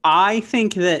 Right. I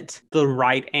think that the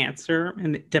right answer,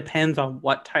 and it depends on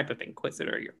what type of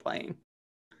Inquisitor you're playing.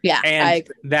 Yeah, and I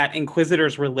agree. That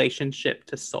Inquisitor's relationship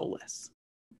to Solus.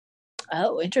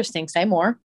 Oh, interesting. Say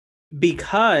more.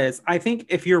 Because I think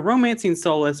if you're romancing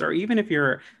Solus, or even if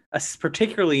you're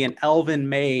particularly an elven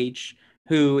mage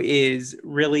who is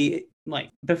really like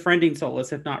befriending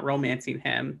Solus, if not romancing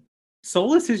him,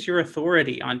 Solus is your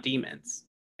authority on demons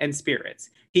and spirits.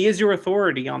 He is your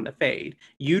authority on the Fade.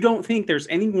 You don't think there's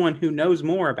anyone who knows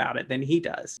more about it than he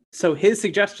does. So his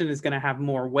suggestion is going to have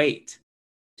more weight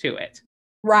to it.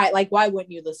 Right. Like, why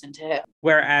wouldn't you listen to him?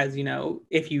 Whereas,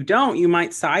 if you don't, you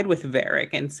might side with Varric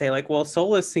and say like, well,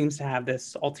 Solus seems to have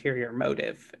this ulterior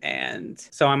motive. And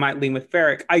so I might lean with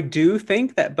Varric. I do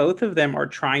think that both of them are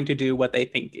trying to do what they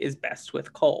think is best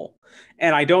with Cole.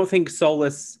 And I don't think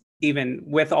Solus, even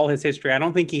with all his history, I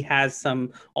don't think he has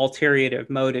some ulterior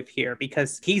motive here,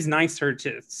 because he's nicer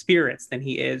to spirits than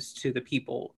he is to the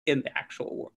people in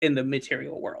the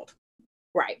material world.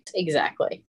 Right.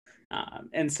 Exactly.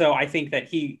 And so I think that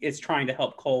he is trying to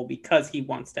help Cole because he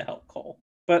wants to help Cole.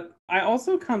 But I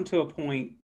also come to a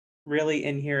point really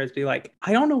in here is be like,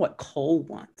 I don't know what Cole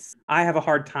wants. I have a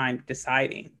hard time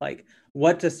deciding, like,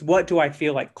 what do I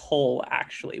feel like Cole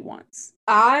actually wants?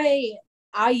 I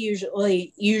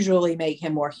usually make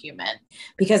him more human,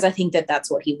 because I think that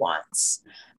that's what he wants,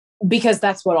 because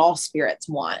that's what all spirits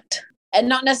want. And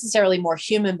not necessarily more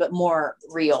human, but more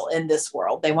real in this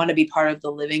world. They want to be part of the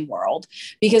living world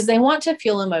because they want to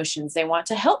feel emotions. They want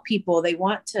to help people. They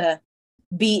want to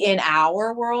be in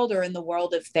our world or in the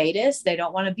world of Thedas. They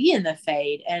don't want to be in the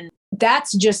Fade. And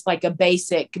that's just like a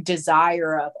basic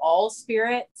desire of all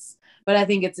spirits. But I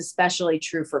think it's especially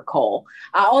true for Cole.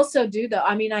 I also do, though.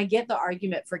 I mean, I get the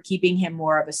argument for keeping him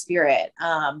more of a spirit,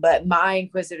 but my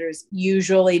Inquisitors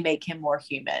usually make him more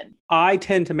human. I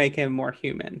tend to make him more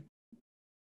human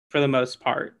for the most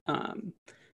part,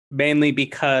 mainly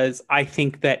because I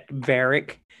think that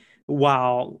Varric,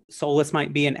 while Solus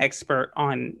might be an expert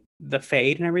on the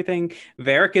Fade and everything,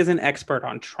 Varric is an expert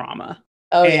on trauma.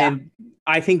 Oh, and yeah.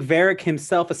 I think Varric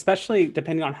himself, especially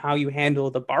depending on how you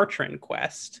handle the Bartrand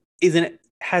quest,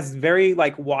 has very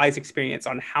wise experience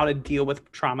on how to deal with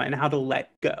trauma and how to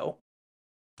let go.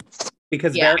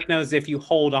 Because Varric knows if you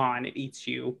hold on, it eats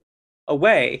you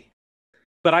away.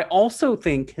 But I also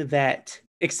think that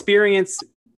experience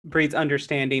breeds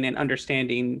understanding, and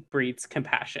understanding breeds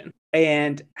compassion.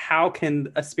 And how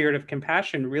can a spirit of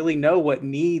compassion really know what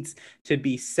needs to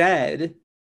be said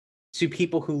to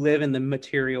people who live in the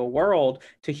material world,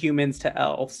 to humans, to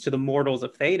elves, to the mortals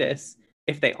of Thedas,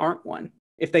 if they aren't one,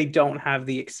 if they don't have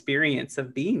the experience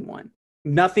of being one?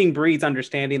 Nothing breeds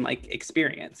understanding like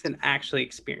experience and actually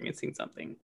experiencing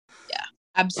something. Yeah.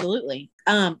 Absolutely.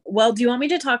 Well, do you want me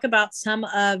to talk about some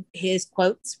of his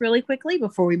quotes really quickly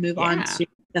before we move on to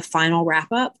the final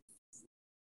wrap up?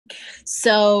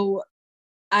 So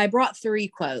I brought 3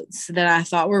 quotes that I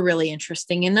thought were really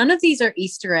interesting, and none of these are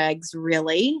Easter eggs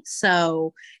really.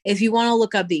 So if you want to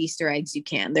look up the Easter eggs, you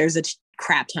can. There's a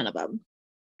crap ton of them.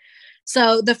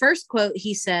 So the first quote,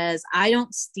 he says, "I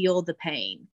don't steal the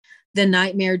pain. The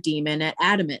nightmare demon at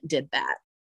Adamant did that.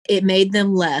 It made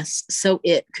them less so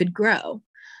it could grow.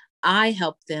 I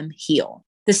helped them heal."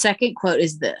 The second quote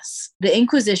is this: "The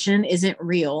Inquisition isn't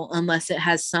real unless it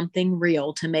has something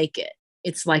real to make it.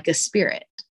 It's like a spirit."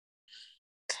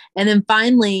 And then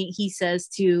finally, he says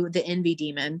to the envy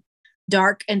demon,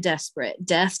 "Dark and desperate,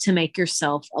 death to make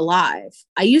yourself alive.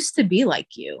 I used to be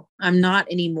like you. I'm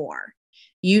not anymore.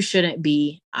 You shouldn't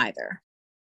be either."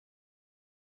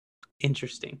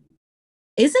 Interesting.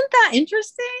 Isn't that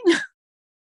interesting?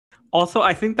 Also,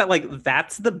 I think that like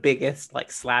that's the biggest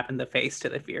like slap in the face to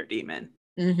the fear demon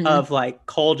of like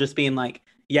Cole just being like,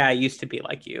 yeah, I used to be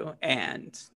like you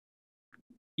and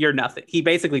you're nothing. He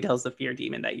basically tells the fear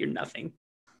demon that you're nothing.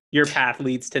 Your path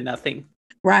leads to nothing.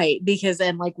 Right. Because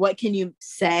then like what can you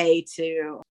say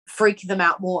to freak them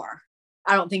out more?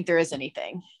 I don't think there is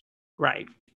anything. Right.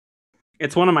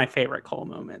 It's one of my favorite Cole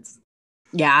moments.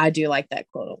 Yeah, I do like that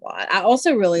quote a lot. I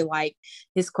also really like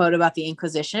his quote about the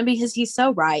Inquisition because he's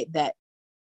so right that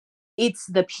it's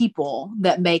the people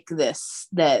that make this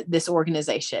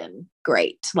organization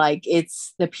great. Like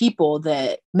it's the people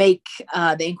that make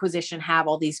the Inquisition have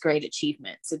all these great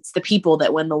achievements. It's the people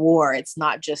that win the war. It's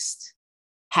not just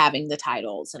having the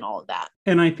titles and all of that.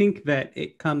 And I think that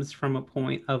it comes from a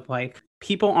point of like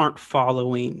people aren't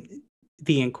following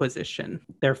the Inquisition.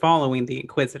 They're following the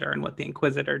Inquisitor and what the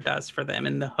Inquisitor does for them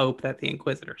in the hope that the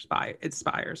Inquisitor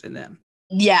inspires in them.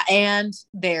 Yeah, and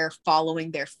they're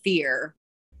following their fear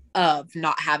of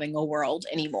not having a world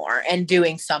anymore and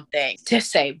doing something to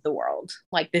save the world.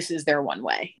 Like this is their one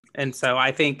way. And so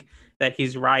I think that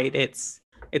he's right. It's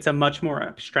a much more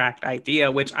abstract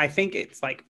idea, which I think it's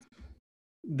like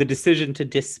the decision to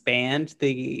disband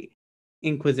the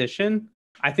Inquisition.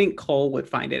 I think Cole would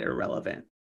find it irrelevant.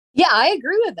 Yeah, I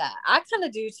agree with that. I kind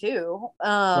of do too.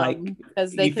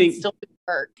 Because they can still do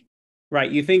work.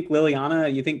 Right. You think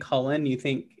Liliana, you think Cullen, you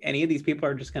think any of these people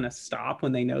are just going to stop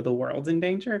when they know the world's in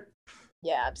danger?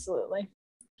 Yeah, absolutely.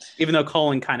 Even though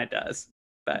Cullen kind of does.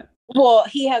 But well,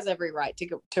 he has every right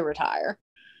to retire.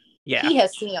 Yeah. He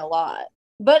has seen a lot.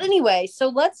 But anyway, so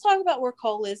let's talk about where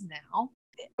Cole is now.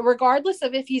 Regardless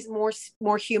of if he's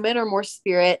more human or more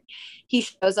spirit, he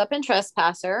shows up in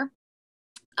Trespasser.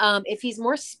 If he's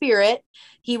more spirit,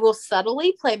 he will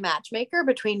subtly play matchmaker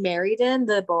between Meriden,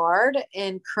 the Bard,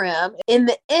 and Krim. In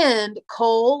the end,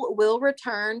 Cole will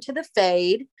return to the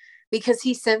Fade because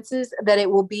he senses that it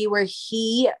will be where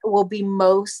he will be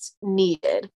most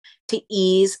needed to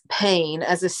ease pain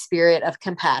as a spirit of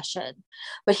compassion.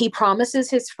 But he promises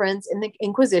his friends in the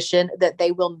Inquisition that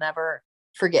they will never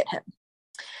forget him.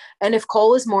 And if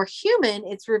Cole is more human,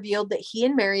 it's revealed that he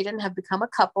and Meriden have become a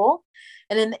couple.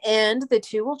 And in the end, the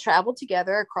two will travel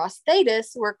together across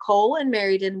Thedas, where Cole and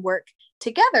Meriden work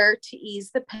together to ease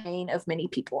the pain of many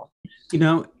people. You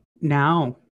know,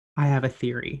 now I have a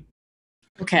theory.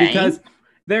 Okay. Because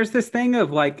there's this thing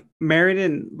of like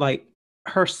Meriden, like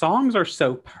her songs are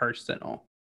so personal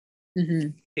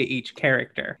to each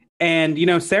character. And, you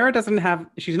know, Sarah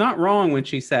she's not wrong when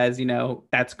she says, you know,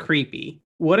 that's creepy.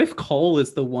 What if Cole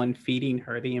is the one feeding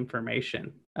her the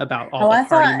information about all the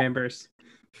party members?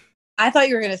 I thought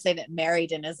you were going to say that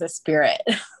Meriden is a spirit.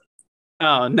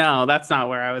 Oh, no, that's not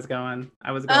where I was going.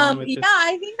 I was going with this. Yeah,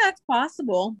 I think that's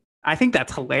possible. I think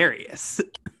that's hilarious.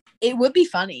 It would be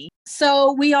funny.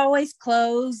 So we always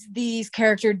close these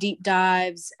character deep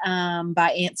dives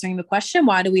by answering the question,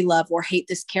 why do we love or hate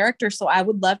this character? So I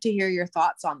would love to hear your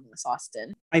thoughts on this,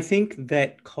 Austin. I think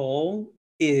that Cole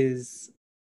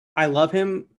I love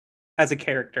him as a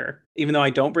character, even though I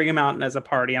don't bring him out as a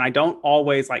party, and I don't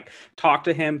always like talk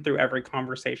to him through every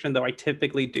conversation, though I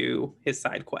typically do his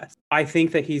side quest. I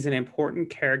think that he's an important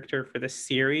character for the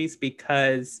series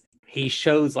because he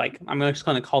shows, like, I'm just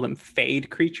going to call them Fade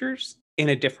creatures in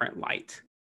a different light,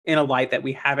 in a light that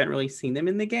we haven't really seen them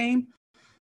in the game.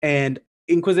 And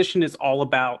Inquisition is all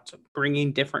about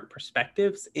bringing different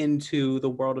perspectives into the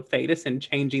world of Thedas and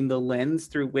changing the lens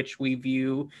through which we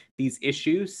view these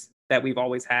issues that we've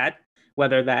always had,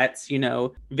 whether that's, you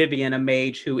know, Vivian, a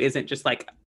mage who isn't just like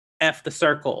F the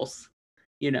circles,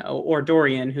 you know, or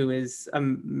Dorian, who is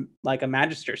like a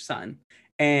magister's son,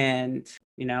 and,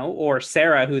 you know, or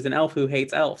Sarah, who's an elf who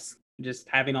hates elves. Just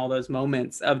having all those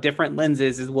moments of different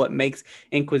lenses is what makes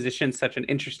Inquisition such an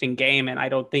interesting game. And I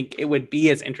don't think it would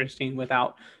be as interesting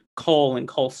without Cole and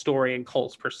Cole's story and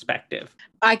Cole's perspective.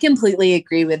 I completely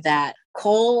agree with that.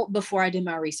 Cole, before I did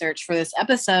my research for this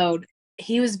episode,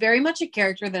 he was very much a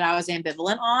character that I was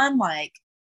ambivalent on, like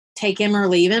take him or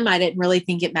leave him. I didn't really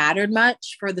think it mattered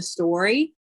much for the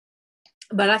story,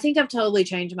 but I think I've totally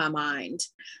changed my mind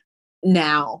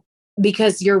now.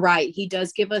 Because you're right, he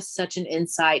does give us such an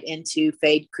insight into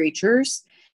Fade creatures,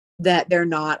 that they're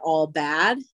not all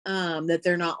bad, that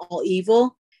they're not all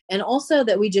evil, and also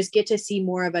that we just get to see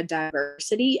more of a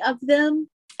diversity of them.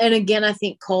 And again, I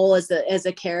think Cole as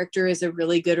a character is a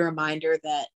really good reminder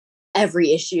that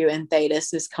every issue in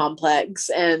Thedas is complex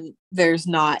and there's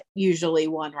not usually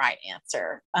one right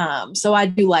answer. So I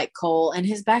do like Cole, and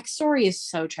his backstory is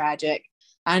so tragic.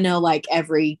 I know like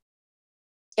every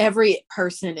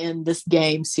person in this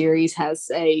game series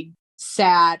has a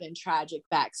sad and tragic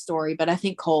backstory, but I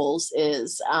think Cole's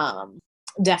is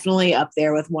definitely up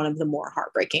there with one of the more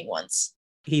heartbreaking ones.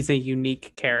 He's a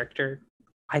unique character.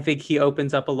 I think he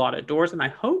opens up a lot of doors, and I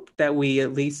hope that we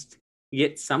at least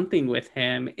get something with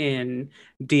him in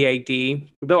DAD.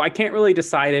 Though I can't really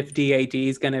decide if DAD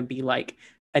is going to be like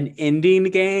an ending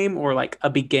game or like a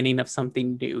beginning of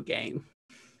something new game.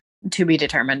 To be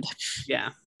determined.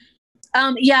 Yeah.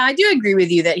 Yeah, I do agree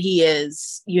with you that he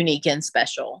is unique and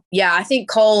special. Yeah, I think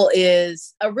Cole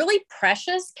is a really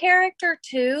precious character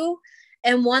too,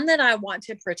 and one that I want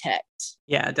to protect.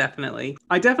 Yeah, definitely.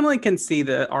 I definitely can see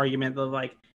the argument of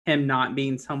like him not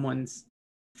being someone's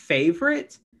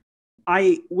favorite.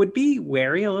 I would be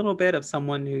wary a little bit of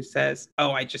someone who says,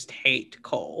 "Oh, I just hate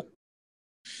Cole."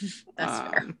 That's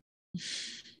fair.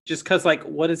 Just because, like,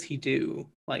 what does he do?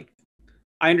 Like,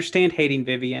 I understand hating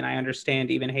Vivian. I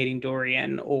understand even hating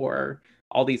Dorian or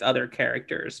all these other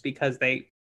characters because they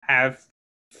have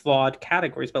flawed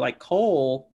categories. But like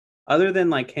Cole, other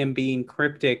than like him being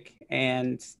cryptic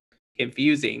and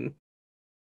confusing,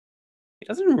 he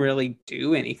doesn't really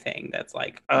do anything that's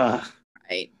like, ugh.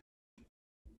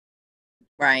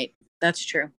 Right. That's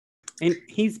true. And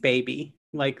he's baby.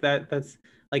 Like that's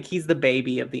like he's the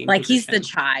baby of the Inquisition. Like he's the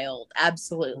child.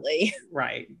 Absolutely.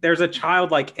 Right. There's a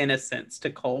childlike innocence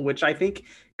to Cole, which I think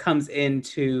comes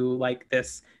into like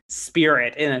this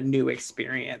spirit in a new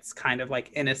experience, kind of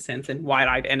like innocence and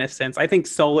wide-eyed innocence. I think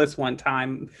Solus one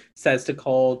time says to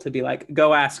Cole to be like,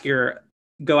 go ask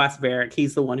Varric.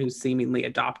 He's the one who seemingly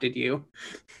adopted you.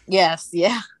 Yes.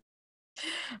 Yeah.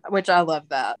 Which I love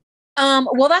that.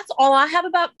 Well, that's all I have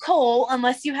about Cole,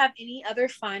 unless you have any other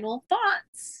final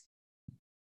thoughts.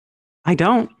 I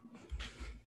don't.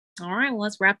 All right, well,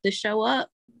 let's wrap this show up.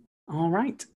 All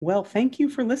right. Well, thank you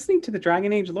for listening to the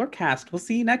Dragon Age Lorecast. We'll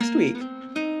see you next week.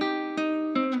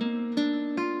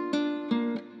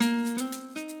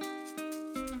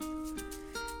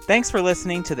 Thanks for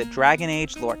listening to the Dragon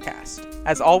Age Lorecast.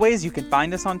 As always, you can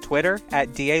find us on Twitter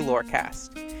at DA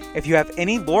Lorecast. If you have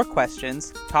any lore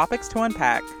questions, topics to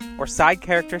unpack, or side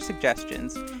character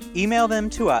suggestions, email them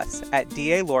to us at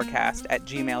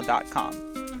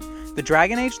dalorecast@gmail.com. The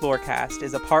Dragon Age Lorecast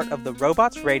is a part of the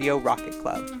Robots Radio Rocket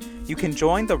Club. You can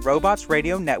join the Robots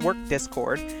Radio Network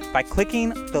Discord by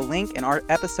clicking the link in our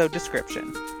episode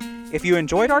description. If you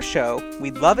enjoyed our show,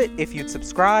 we'd love it if you'd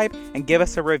subscribe and give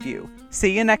us a review.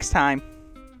 See you next time.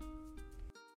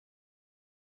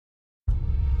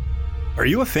 Are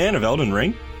you a fan of Elden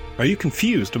Ring? Are you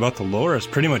confused about the lore as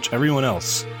pretty much everyone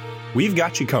else? We've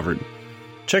got you covered.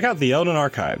 Check out the Elden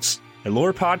Archives, a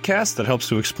lore podcast that helps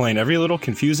to explain every little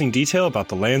confusing detail about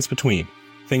the lands between.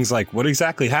 Things like what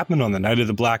exactly happened on the Night of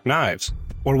the Black Knives,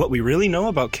 or what we really know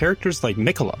about characters like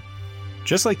Miquella.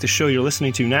 Just like the show you're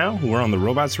listening to now, we're on the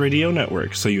Robots Radio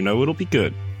Network, so you know it'll be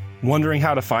good. Wondering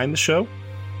how to find the show?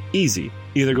 Easy.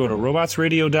 Either go to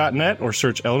robotsradio.net or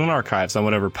search Elden Archives on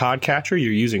whatever podcatcher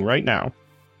you're using right now.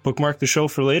 Bookmark the show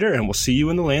for later, and we'll see you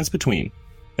in the lands between.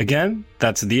 Again,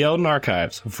 that's The Elden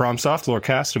Archives, a FromSoft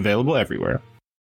Lorecast available everywhere.